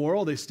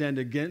immoral. They stand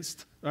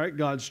against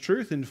God's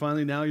truth. And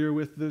finally, now you're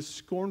with the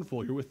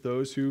scornful. You're with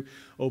those who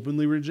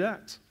openly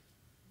reject.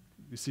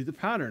 You see the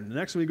pattern. The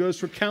next one, he goes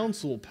for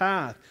counsel,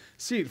 path,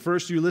 seat.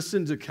 First, you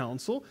listen to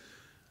counsel.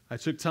 I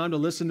took time to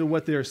listen to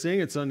what they're saying.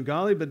 It's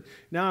ungodly, but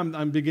now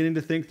I'm beginning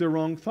to think they're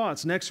wrong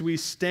thoughts. Next, we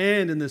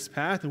stand in this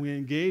path and we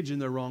engage in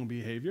their wrong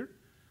behavior.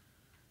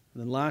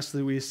 And then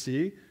lastly, we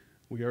see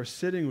we are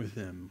sitting with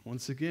them.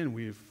 Once again,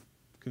 we've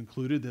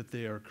concluded that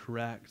they are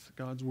correct.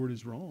 God's word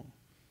is wrong.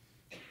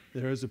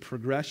 There is a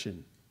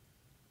progression.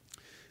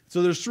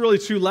 So there's really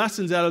two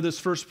lessons out of this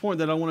first point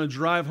that I want to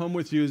drive home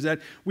with you is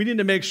that we need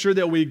to make sure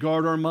that we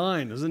guard our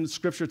mind. Doesn't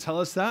Scripture tell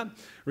us that?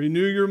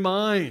 Renew your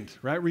mind,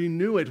 right?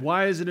 Renew it.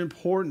 Why is it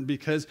important?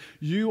 Because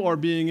you are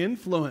being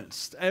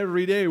influenced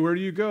every day. Where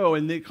do you go?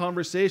 And the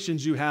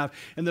conversations you have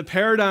and the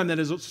paradigm that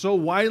is so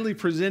widely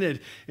presented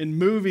in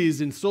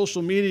movies and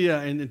social media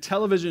and in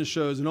television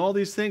shows and all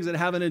these things that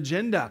have an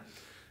agenda.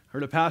 I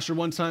heard a pastor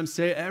one time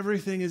say,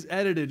 everything is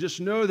edited. Just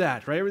know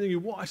that, right? Everything you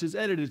watch is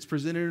edited. It's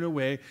presented in a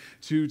way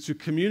to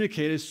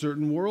communicate a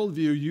certain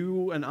worldview.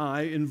 You and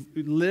I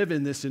live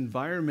in this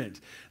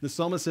environment. The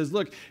psalmist says,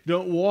 look,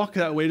 don't walk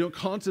that way. Don't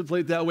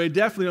contemplate that way.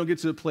 Definitely don't get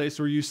to a place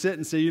where you sit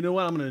and say, you know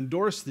what? I'm going to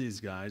endorse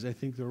these guys. I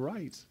think they're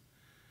right.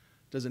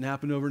 It doesn't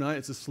happen overnight.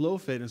 It's a slow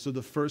fade. And so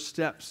the first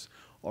steps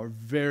are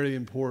very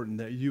important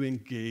that you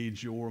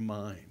engage your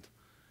mind.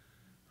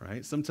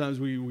 Right? Sometimes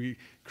we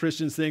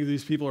Christians think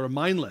these people are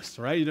mindless,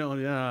 right? They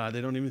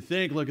don't even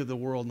think, look at the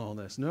world and all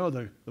this. No,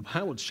 the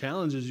Bible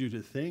challenges you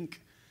to think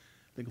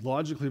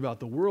logically about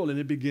the world, and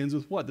it begins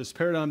with what? This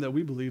paradigm that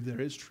we believe there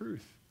is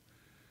truth.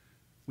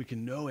 We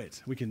can know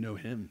it. We can know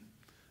Him.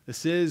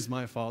 This is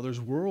my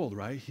Father's world,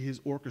 right? He has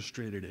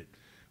orchestrated it.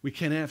 We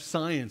can't have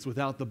science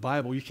without the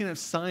Bible. You can't have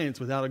science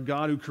without a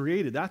God who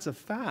created. That's a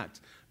fact,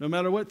 no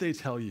matter what they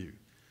tell you.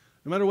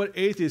 No matter what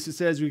atheist it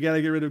says, we got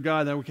to get rid of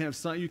God, that we can't have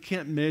science. You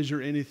can't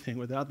measure anything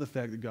without the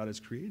fact that God has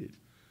created.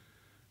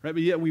 Right?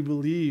 But yet we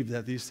believe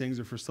that these things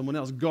are for someone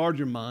else. Guard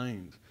your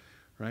mind.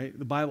 Right?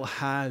 The Bible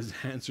has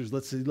answers.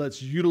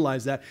 Let's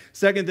utilize that.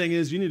 Second thing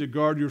is you need to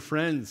guard your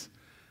friends.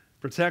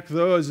 Protect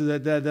those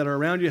that are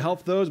around you.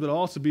 Help those, but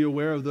also be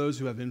aware of those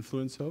who have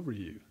influence over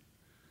you.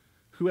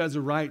 Who has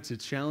a right to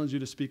challenge you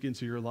to speak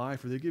into your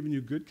life? Are they giving you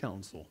good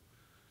counsel?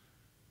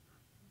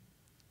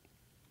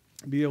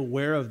 Be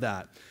aware of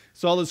that.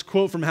 Saw this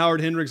quote from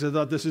Howard Hendricks. I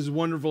thought this is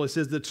wonderful. It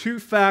says, the two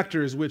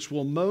factors which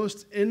will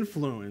most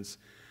influence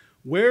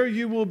where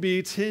you will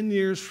be 10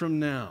 years from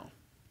now.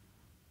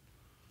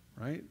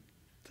 Right?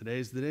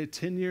 Today's the day.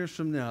 10 years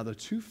from now, the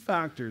two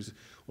factors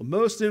will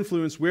most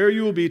influence where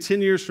you will be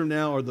 10 years from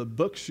now are the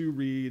books you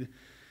read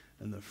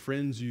and the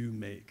friends you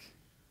make.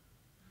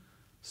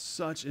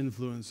 Such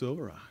influence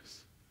over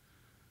us.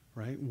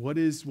 Right? What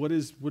is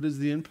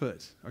the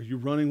input? Are you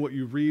running what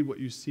you read, what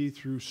you see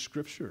through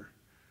Scripture?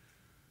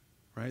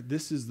 Right?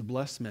 This is the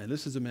blessed man.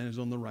 This is a man who's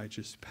on the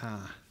righteous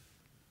path.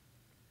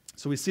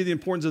 So we see the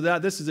importance of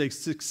that. This is a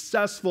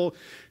successful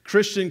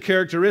Christian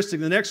characteristic.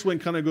 The next one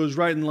kind of goes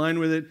right in line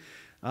with it.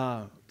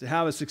 To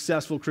have a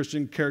successful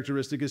Christian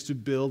characteristic is to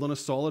build on a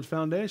solid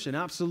foundation.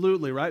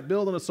 Absolutely, right?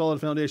 Build on a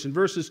solid foundation.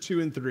 Verses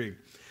 2 and 3.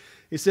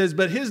 He says,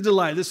 but his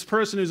delight, this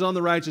person who's on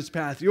the righteous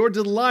path, your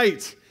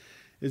delight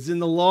is in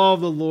the law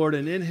of the Lord,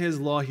 and in his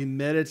law he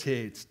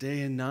meditates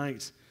day and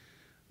night.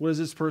 What is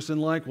this person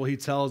like? Well, he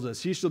tells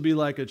us, he shall be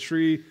like a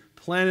tree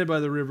planted by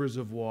the rivers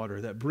of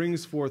water that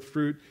brings forth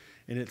fruit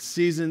in its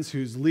seasons,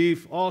 whose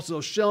leaf also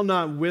shall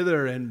not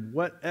wither, and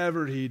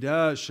whatever he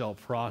does shall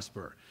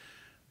prosper.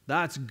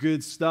 That's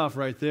good stuff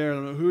right there. I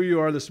don't know who you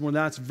are this morning.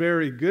 That's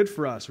very good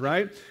for us,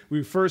 right?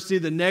 We first see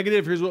the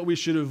negative. Here's what we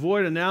should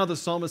avoid. And now the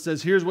psalmist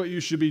says, here's what you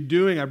should be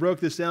doing. I broke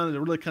this down into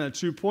really kind of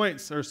 2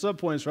 points, or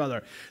sub-points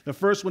rather. The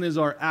first one is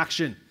our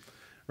action,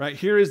 right?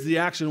 Here is the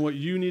action, what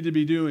you need to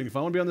be doing. If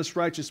I want to be on this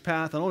righteous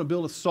path, I want to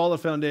build a solid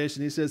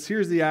foundation. He says,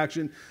 here's the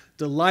action.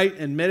 Delight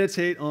and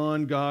meditate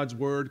on God's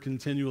word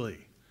continually.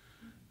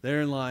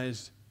 Therein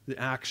lies the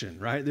action,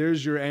 right?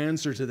 There's your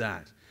answer to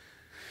that.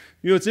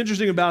 You know, what's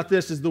interesting about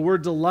this is the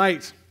word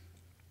delight.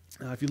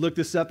 If you look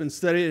this up and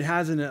study it, it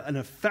has an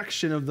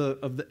affection of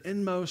the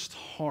inmost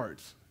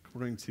heart,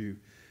 according to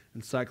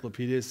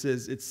Encyclopedia. It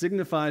says it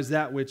signifies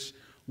that which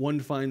one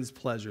finds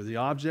pleasure, the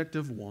object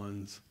of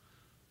one's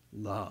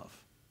love.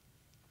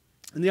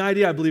 And the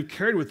idea, I believe,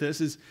 carried with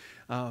this is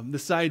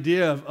this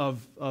idea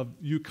of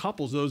you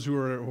couples, those who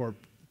are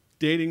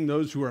dating,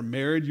 those who are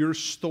married, your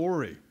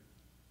story.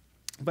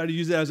 If I had to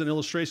use that as an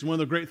illustration, one of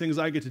the great things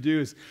I get to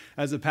do is,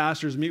 as a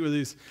pastor, is meet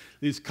with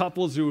these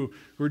couples who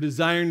are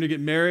desiring to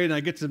get married, and I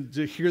get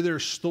to hear their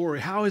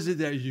story. How is it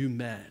that you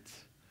met?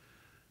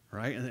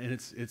 Right? And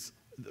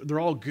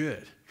they're all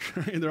good.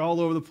 They're all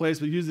over the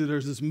place, but usually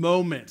there's this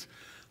moment,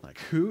 like,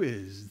 who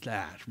is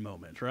that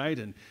moment, right?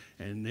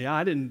 And yeah,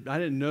 I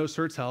didn't know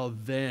her till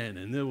then,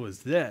 and it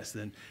was this.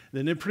 And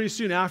then pretty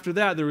soon after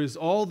that, there was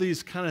all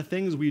these kind of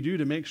things we do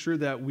to make sure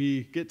that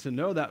we get to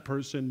know that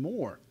person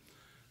more.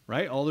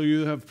 Right? Although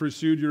you have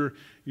pursued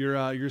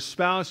your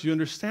spouse, you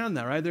understand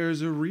that, right? There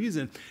is a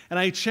reason. And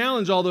I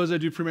challenge all those I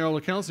do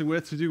premarital counseling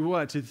with to do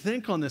what? To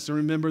think on this and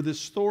remember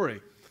this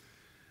story.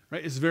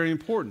 Right? It's very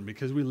important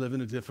because we live in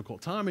a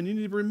difficult time, and you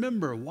need to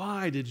remember,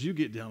 why did you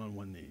get down on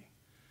one knee?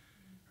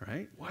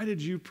 Right? Why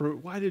did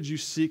you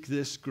seek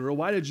this girl?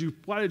 Why did you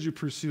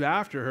pursue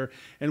after her?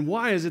 And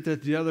why is it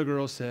that the other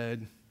girl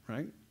said,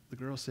 right? The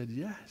girl said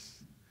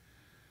yes.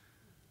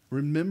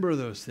 Remember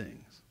those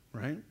things,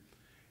 right?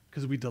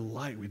 Because we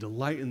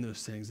delight in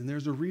those things. And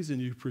there's a reason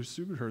you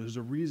pursued her. There's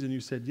a reason you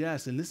said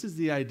yes. And this is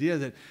the idea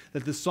that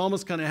the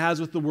psalmist kind of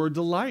has with the word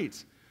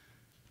delight.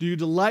 Do you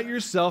delight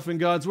yourself in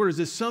God's word? Is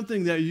this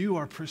something that you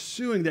are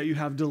pursuing, that you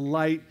have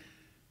delight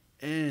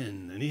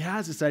in? And he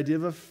has this idea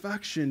of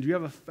affection. Do you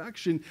have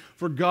affection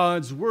for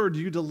God's word? Do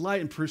you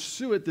delight and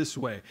pursue it this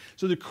way?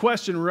 So the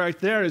question right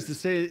there is to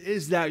say,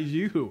 is that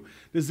you?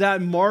 Does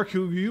that mark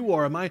who you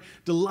are? Am I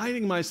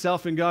delighting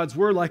myself in God's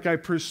word like I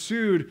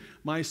pursued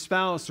my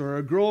spouse or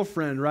a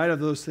girlfriend, right, of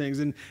those things?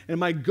 And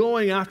am I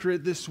going after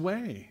it this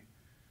way?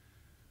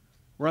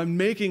 Where I'm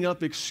making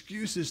up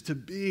excuses to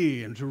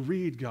be and to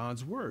read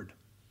God's word?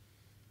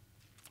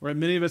 Right,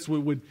 many of us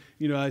would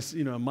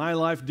in my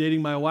life,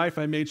 dating my wife,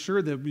 I made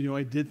sure that,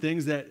 I did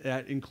things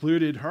that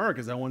included her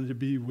because I wanted to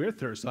be with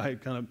her. So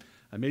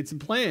I made some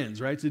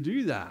plans, right, to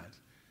do that.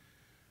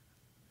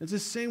 It's the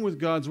same with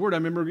God's word. I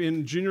remember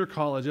in junior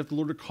college, after the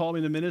Lord called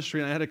me to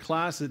ministry, and I had a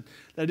class that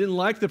I didn't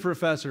like the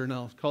professor.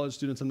 Now, college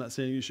students, I'm not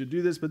saying you should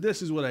do this, but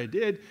this is what I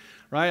did,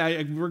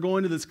 right? We're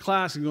going to this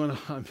class and going,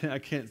 oh, man, I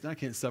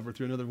can't suffer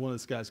through another one of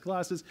this guy's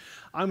classes.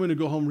 I'm going to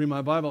go home and read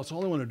my Bible. So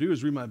all I want to do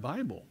is read my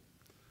Bible.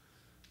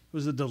 It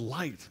was a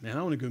delight, man.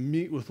 I want to go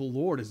meet with the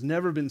Lord. It's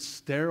never been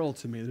sterile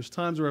to me. There's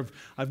times where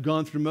I've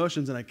gone through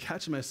motions and I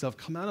catch myself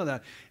come out of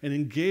that and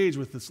engage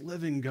with this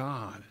living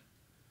God.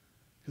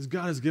 Because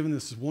God has given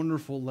this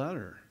wonderful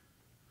letter.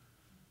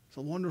 It's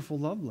a wonderful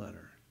love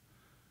letter,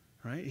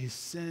 right? He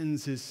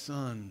sends his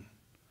son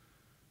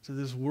to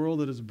this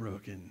world that is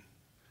broken,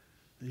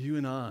 that you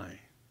and I,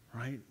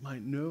 right,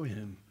 might know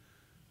him.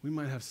 We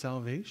might have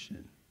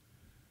salvation.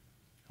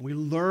 And we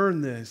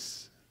learn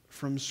this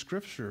from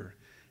Scripture.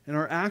 And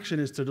our action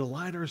is to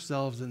delight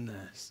ourselves in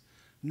this.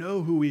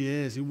 Know who he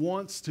is. He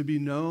wants to be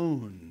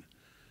known,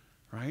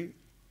 right?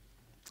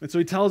 And so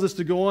he tells us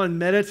to go on,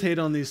 meditate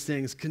on these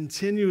things,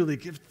 continually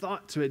give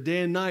thought to it day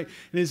and night.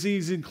 And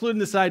he's including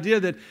this idea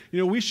that,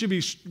 we should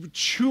be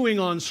chewing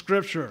on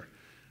Scripture.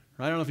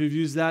 Right? I don't know if you've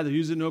used that. They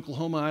use it in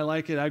Oklahoma. I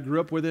like it. I grew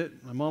up with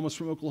it. My mom was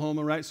from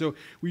Oklahoma, right? So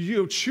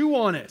we chew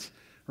on it,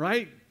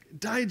 right?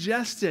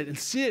 Digest it and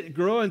see it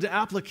grow into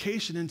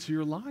application into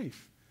your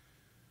life.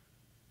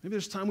 Maybe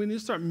there's time we need to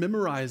start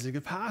memorizing a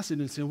passage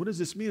and saying, what does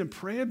this mean? And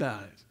pray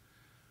about it.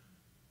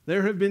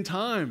 There have been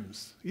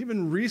times,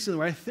 even recently,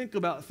 where I think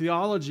about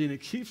theology and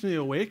it keeps me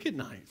awake at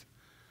night.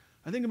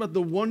 I think about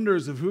the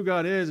wonders of who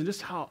God is and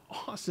just how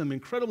awesome,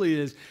 incredible he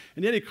is.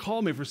 And yet he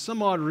called me for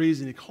some odd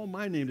reason. He called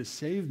my name to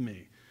save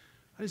me.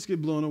 I just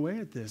get blown away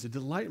at this. I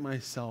delight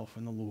myself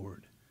in the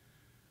Lord.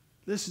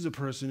 This is a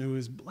person who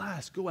is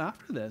blessed. Go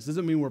after this.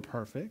 Doesn't mean we're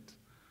perfect,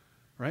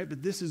 right?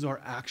 But this is our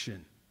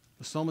action.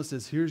 The psalmist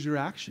says, here's your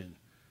action.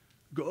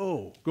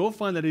 Go. Go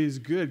find that he's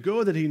good.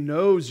 Go that he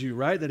knows you,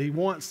 right? That he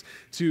wants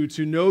to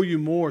know you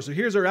more. So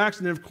here's our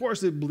action. And of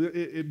course,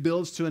 it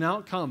builds to an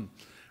outcome,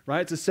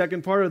 right? It's the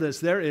second part of this.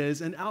 There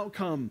is an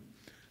outcome,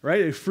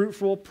 right? A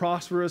fruitful,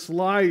 prosperous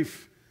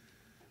life.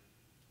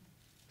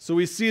 So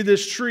we see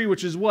this tree,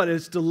 which is what?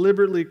 It's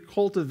deliberately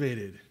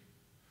cultivated,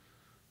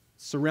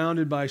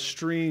 surrounded by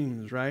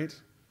streams, right?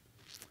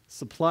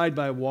 Supplied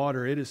by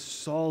water. It is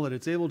solid.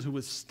 It's able to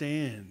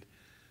withstand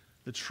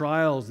the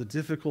trials, the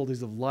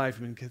difficulties of life.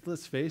 I mean,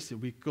 let's face it,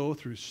 we go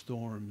through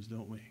storms,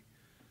 don't we?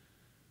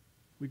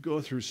 We go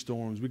through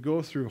storms. We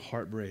go through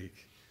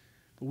heartbreak.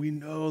 But we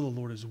know the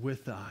Lord is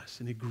with us,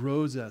 and he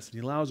grows us, and he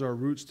allows our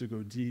roots to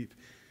go deep.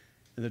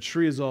 And the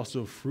tree is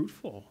also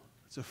fruitful.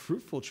 It's a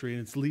fruitful tree,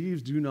 and its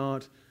leaves do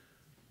not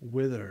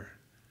wither.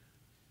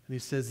 And he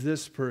says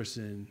this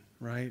person,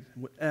 right,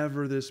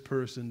 whatever this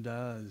person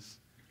does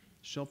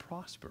shall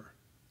prosper.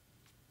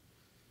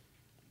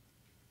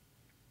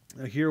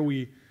 Now here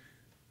we're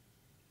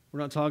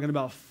not talking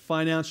about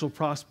financial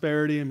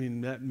prosperity. I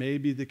mean, that may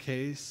be the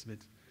case, but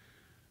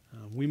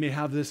we may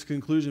have this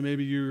conclusion.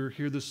 Maybe you're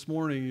here this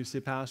morning, you say,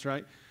 Pastor,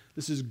 right,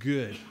 this is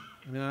good.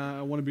 I mean,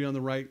 I want to be on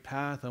the right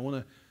path. I want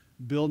to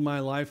build my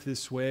life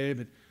this way,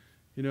 but,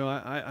 you know,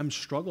 I'm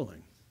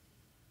struggling.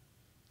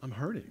 I'm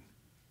hurting.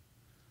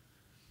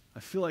 I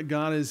feel like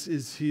God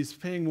he's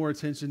paying more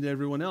attention to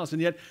everyone else.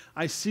 And yet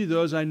I see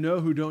those I know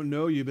who don't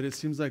know you, but it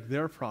seems like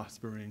they're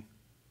prospering.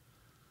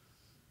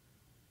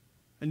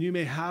 And you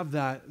may have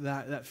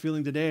that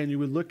feeling today, and you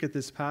would look at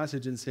this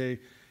passage and say,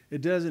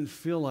 it doesn't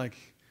feel like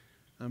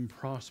I'm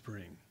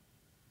prospering.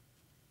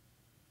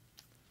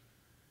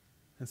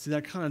 And see,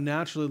 that kind of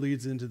naturally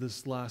leads into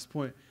this last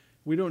point.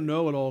 We don't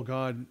know what all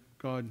God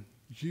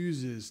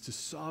uses to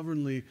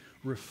sovereignly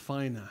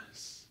refine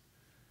us.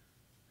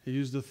 He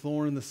used a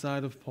thorn in the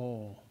side of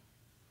Paul.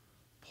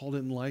 Paul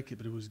didn't like it,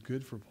 but it was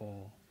good for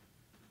Paul.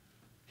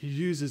 He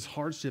uses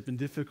hardship and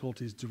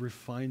difficulties to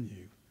refine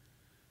you.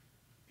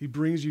 He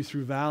brings you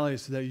through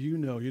valleys so that you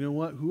know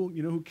what?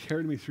 Who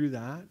carried me through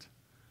that?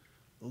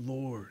 The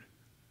Lord.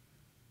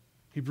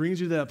 He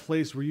brings you to that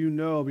place where you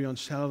know beyond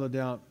shadow of a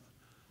doubt,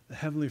 the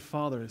Heavenly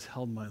Father has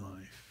held my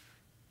life.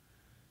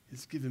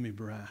 He's given me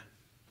breath.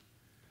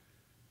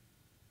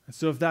 And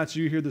so if that's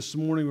you here this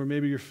morning, or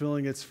maybe you're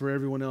feeling it's for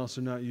everyone else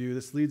or not you,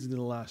 this leads into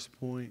the last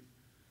point.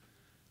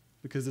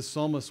 Because the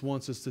psalmist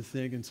wants us to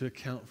think and to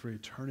account for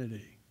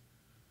eternity.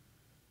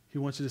 He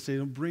wants you to say,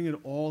 don't bring it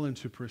all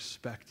into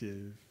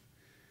perspective.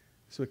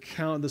 So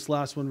account this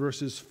last one,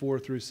 verses 4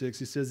 through 6.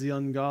 He says, the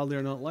ungodly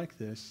are not like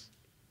this.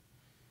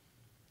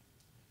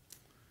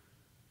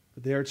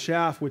 But they are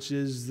chaff, which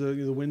is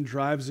the wind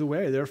drives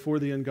away. Therefore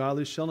the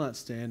ungodly shall not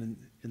stand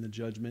in the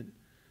judgment,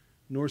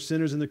 nor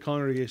sinners in the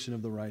congregation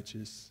of the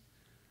righteous.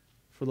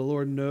 For the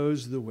Lord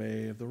knows the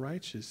way of the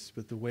righteous,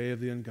 but the way of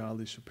the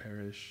ungodly shall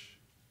perish.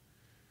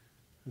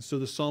 And so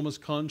the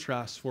psalmist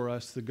contrasts for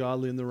us the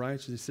godly and the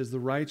righteous. He says the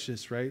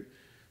righteous, right?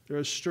 They're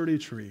a sturdy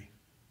tree.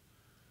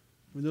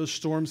 When those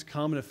storms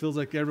come and it feels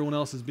like everyone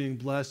else is being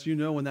blessed, you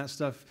know when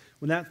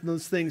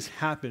those things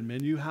happen,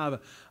 man, you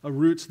have a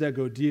roots that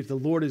go deep. The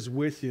Lord is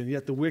with you, and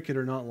yet the wicked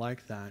are not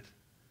like that.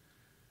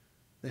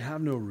 They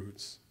have no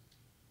roots.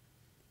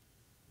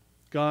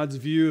 God's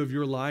view of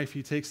your life,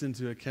 he takes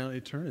into account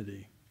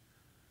eternity.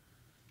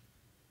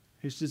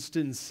 He just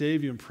didn't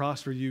save you and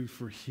prosper you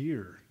for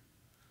here.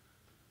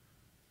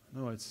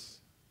 No,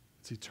 it's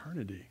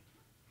eternity.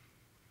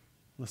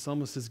 The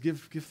psalmist says, give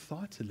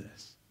thought to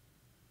this.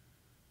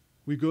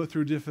 We go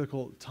through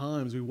difficult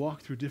times. We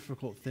walk through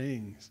difficult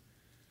things.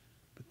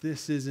 But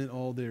this isn't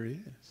all there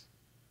is.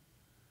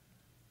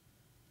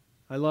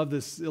 I love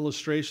this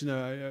illustration.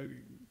 I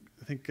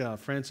think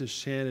Francis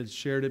Chan had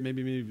shared it.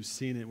 Maybe you've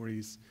seen it, where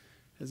he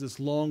has this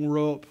long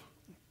rope,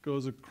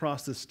 goes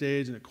across the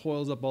stage, and it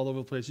coils up all over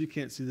the place. You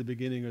can't see the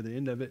beginning or the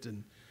end of it.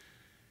 And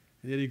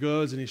yet he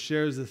goes and he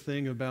shares the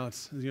thing about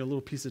a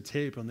little piece of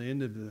tape on the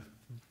end of the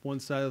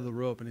one side of the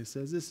rope. And he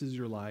says, this is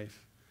your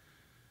life,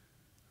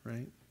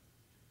 right?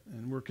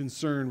 And we're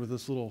concerned with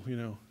this little,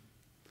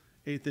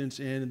 1/8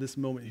 end at this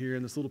moment here,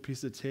 and this little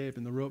piece of tape,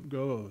 and the rope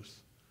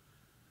goes.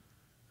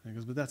 And he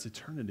goes, but that's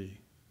eternity.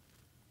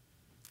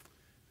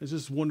 It's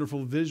this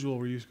wonderful visual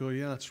where you go,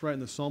 yeah, that's right.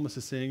 And the psalmist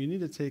is saying, you need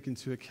to take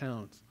into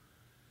account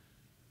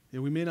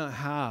that we may not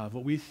have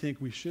what we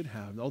think we should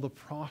have, all the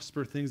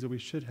prosper things that we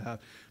should have,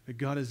 but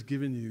God has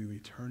given you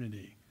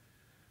eternity.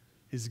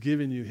 He's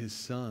given you his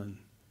Son.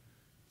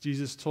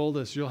 Jesus told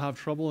us, you'll have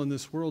trouble in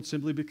this world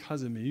simply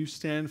because of me. You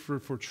stand for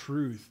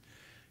truth.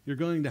 You're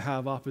going to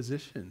have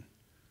opposition.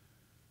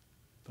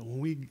 But when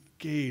we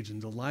gauge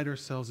and delight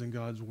ourselves in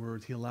God's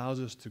word, he allows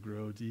us to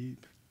grow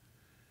deep.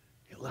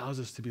 He allows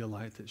us to be a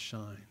light that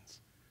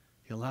shines.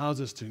 He allows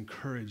us to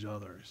encourage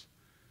others.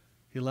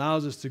 He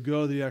allows us to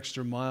go the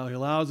extra mile. He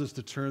allows us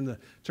to turn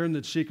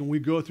the cheek. When we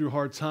go through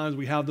hard times,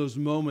 we have those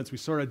moments. We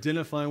start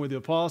identifying with the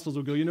apostles.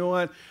 We'll go, you know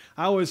what?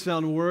 I always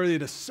found worthy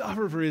to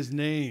suffer for his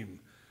name.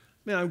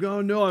 Man, I'm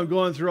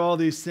going through all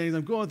these things.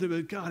 I'm going through,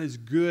 but God is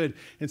good.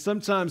 And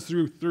sometimes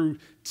through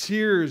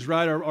tears,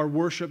 right, our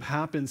worship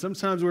happens.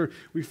 Sometimes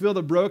we feel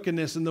the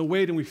brokenness and the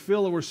weight, and we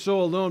feel that we're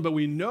so alone, but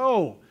we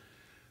know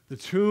the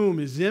tomb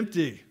is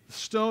empty. The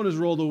stone is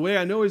rolled away.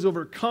 I know he's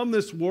overcome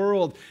this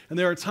world. And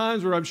there are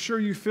times where I'm sure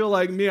you feel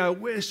like me. I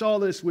wish all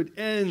this would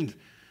end.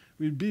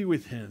 We'd be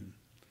with him.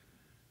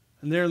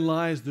 And therein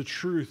lies the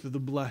truth of the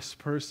blessed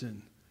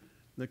person.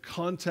 In the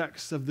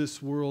context of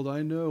this world,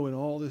 I know when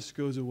all this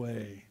goes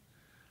away,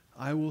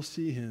 I will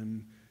see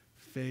him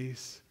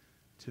face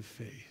to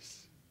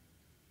face.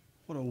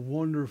 What a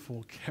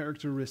wonderful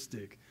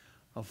characteristic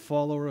a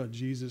follower of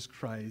Jesus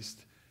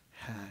Christ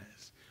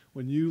has.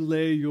 When you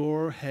lay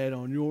your head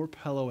on your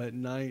pillow at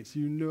night,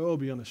 you know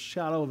beyond a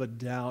shadow of a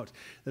doubt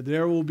that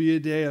there will be a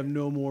day of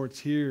no more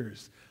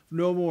tears,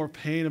 no more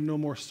pain, of no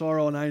more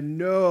sorrow. And I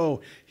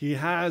know he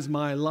has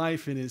my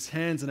life in his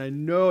hands, and I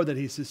know that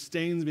he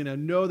sustains me, and I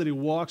know that he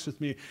walks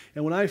with me.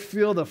 And when I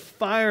feel the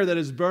fire that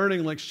is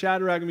burning like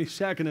Shadrach,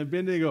 Meshach, and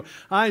Abednego,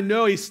 I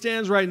know he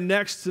stands right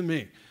next to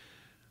me.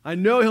 I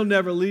know he'll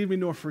never leave me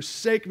nor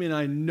forsake me, and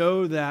I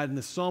know that. And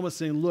the psalmist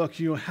saying, look,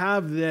 you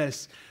have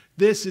this.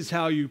 This is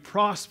how you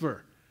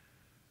prosper.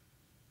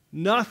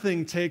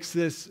 Nothing takes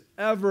this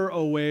ever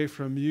away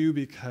from you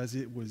because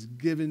it was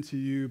given to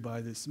you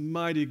by this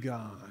mighty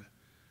God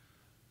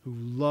who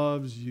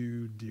loves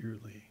you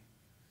dearly.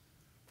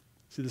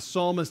 See, the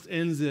psalmist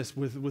ends this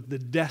with the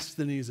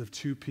destinies of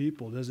two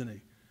people, doesn't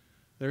he?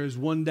 There is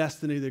one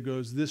destiny that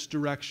goes this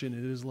direction.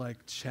 It is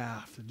like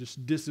chaff. It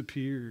just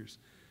disappears.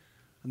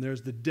 And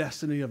there's the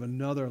destiny of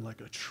another,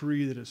 like a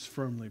tree that is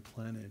firmly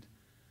planted.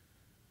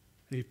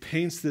 And he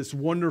paints this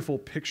wonderful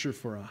picture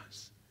for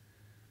us.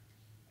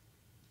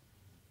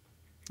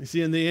 You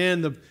see, in the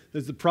end,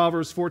 as the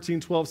Proverbs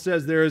 14:12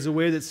 says, there is a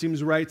way that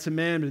seems right to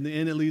man, but in the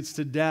end it leads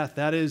to death.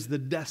 That is the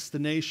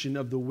destination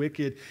of the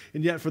wicked.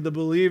 And yet for the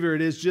believer,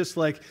 it is just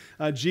like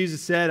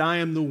Jesus said, I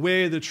am the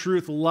way, the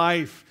truth,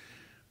 life.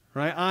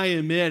 Right? I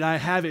am it. I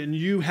have it, and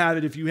you have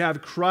it if you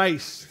have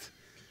Christ.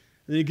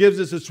 And he gives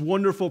us this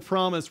wonderful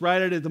promise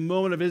right at the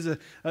moment of his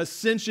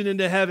ascension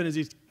into heaven as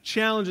he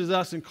challenges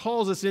us and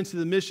calls us into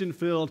the mission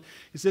field.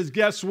 He says,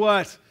 guess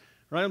what?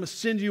 Right? I'm going to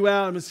send you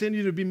out. I'm going to send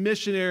you to be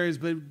missionaries.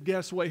 But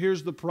guess what?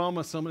 Here's the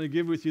promise I'm going to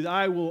give with you. That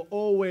I will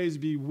always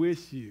be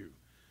with you,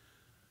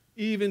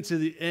 even to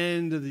the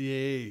end of the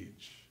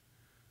age.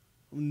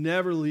 I'll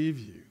never leave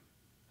you.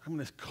 I'm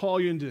going to call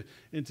you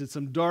into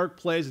some dark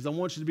places. I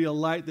want you to be a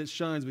light that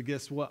shines. But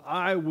guess what?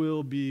 I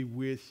will be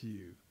with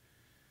you.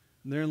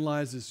 And therein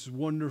lies this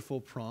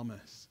wonderful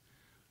promise,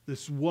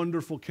 this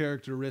wonderful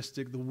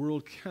characteristic the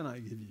world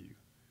cannot give you,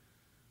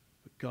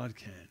 but God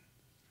can.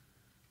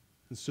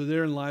 And so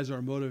therein lies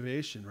our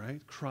motivation,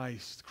 right?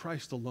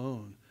 Christ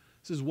alone.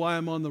 This is why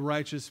I'm on the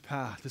righteous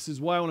path. This is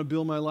why I want to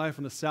build my life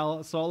on a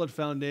solid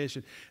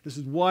foundation. This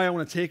is why I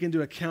want to take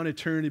into account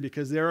eternity,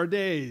 because there are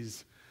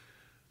days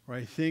where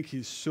I think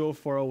he's so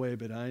far away,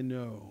 but I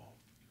know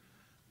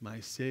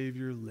my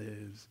Savior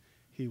lives.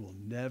 He will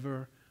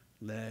never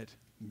let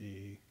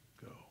me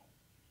go.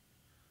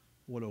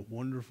 What a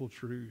wonderful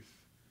truth.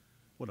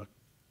 What a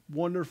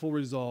wonderful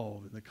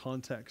resolve in the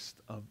context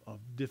of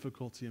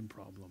difficulty and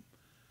problem.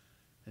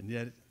 And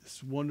yet,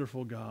 this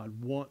wonderful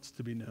God wants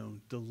to be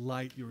known.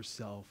 Delight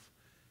yourself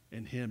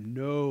in him.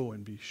 Know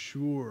and be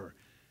sure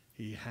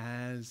he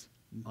has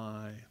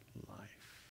my life.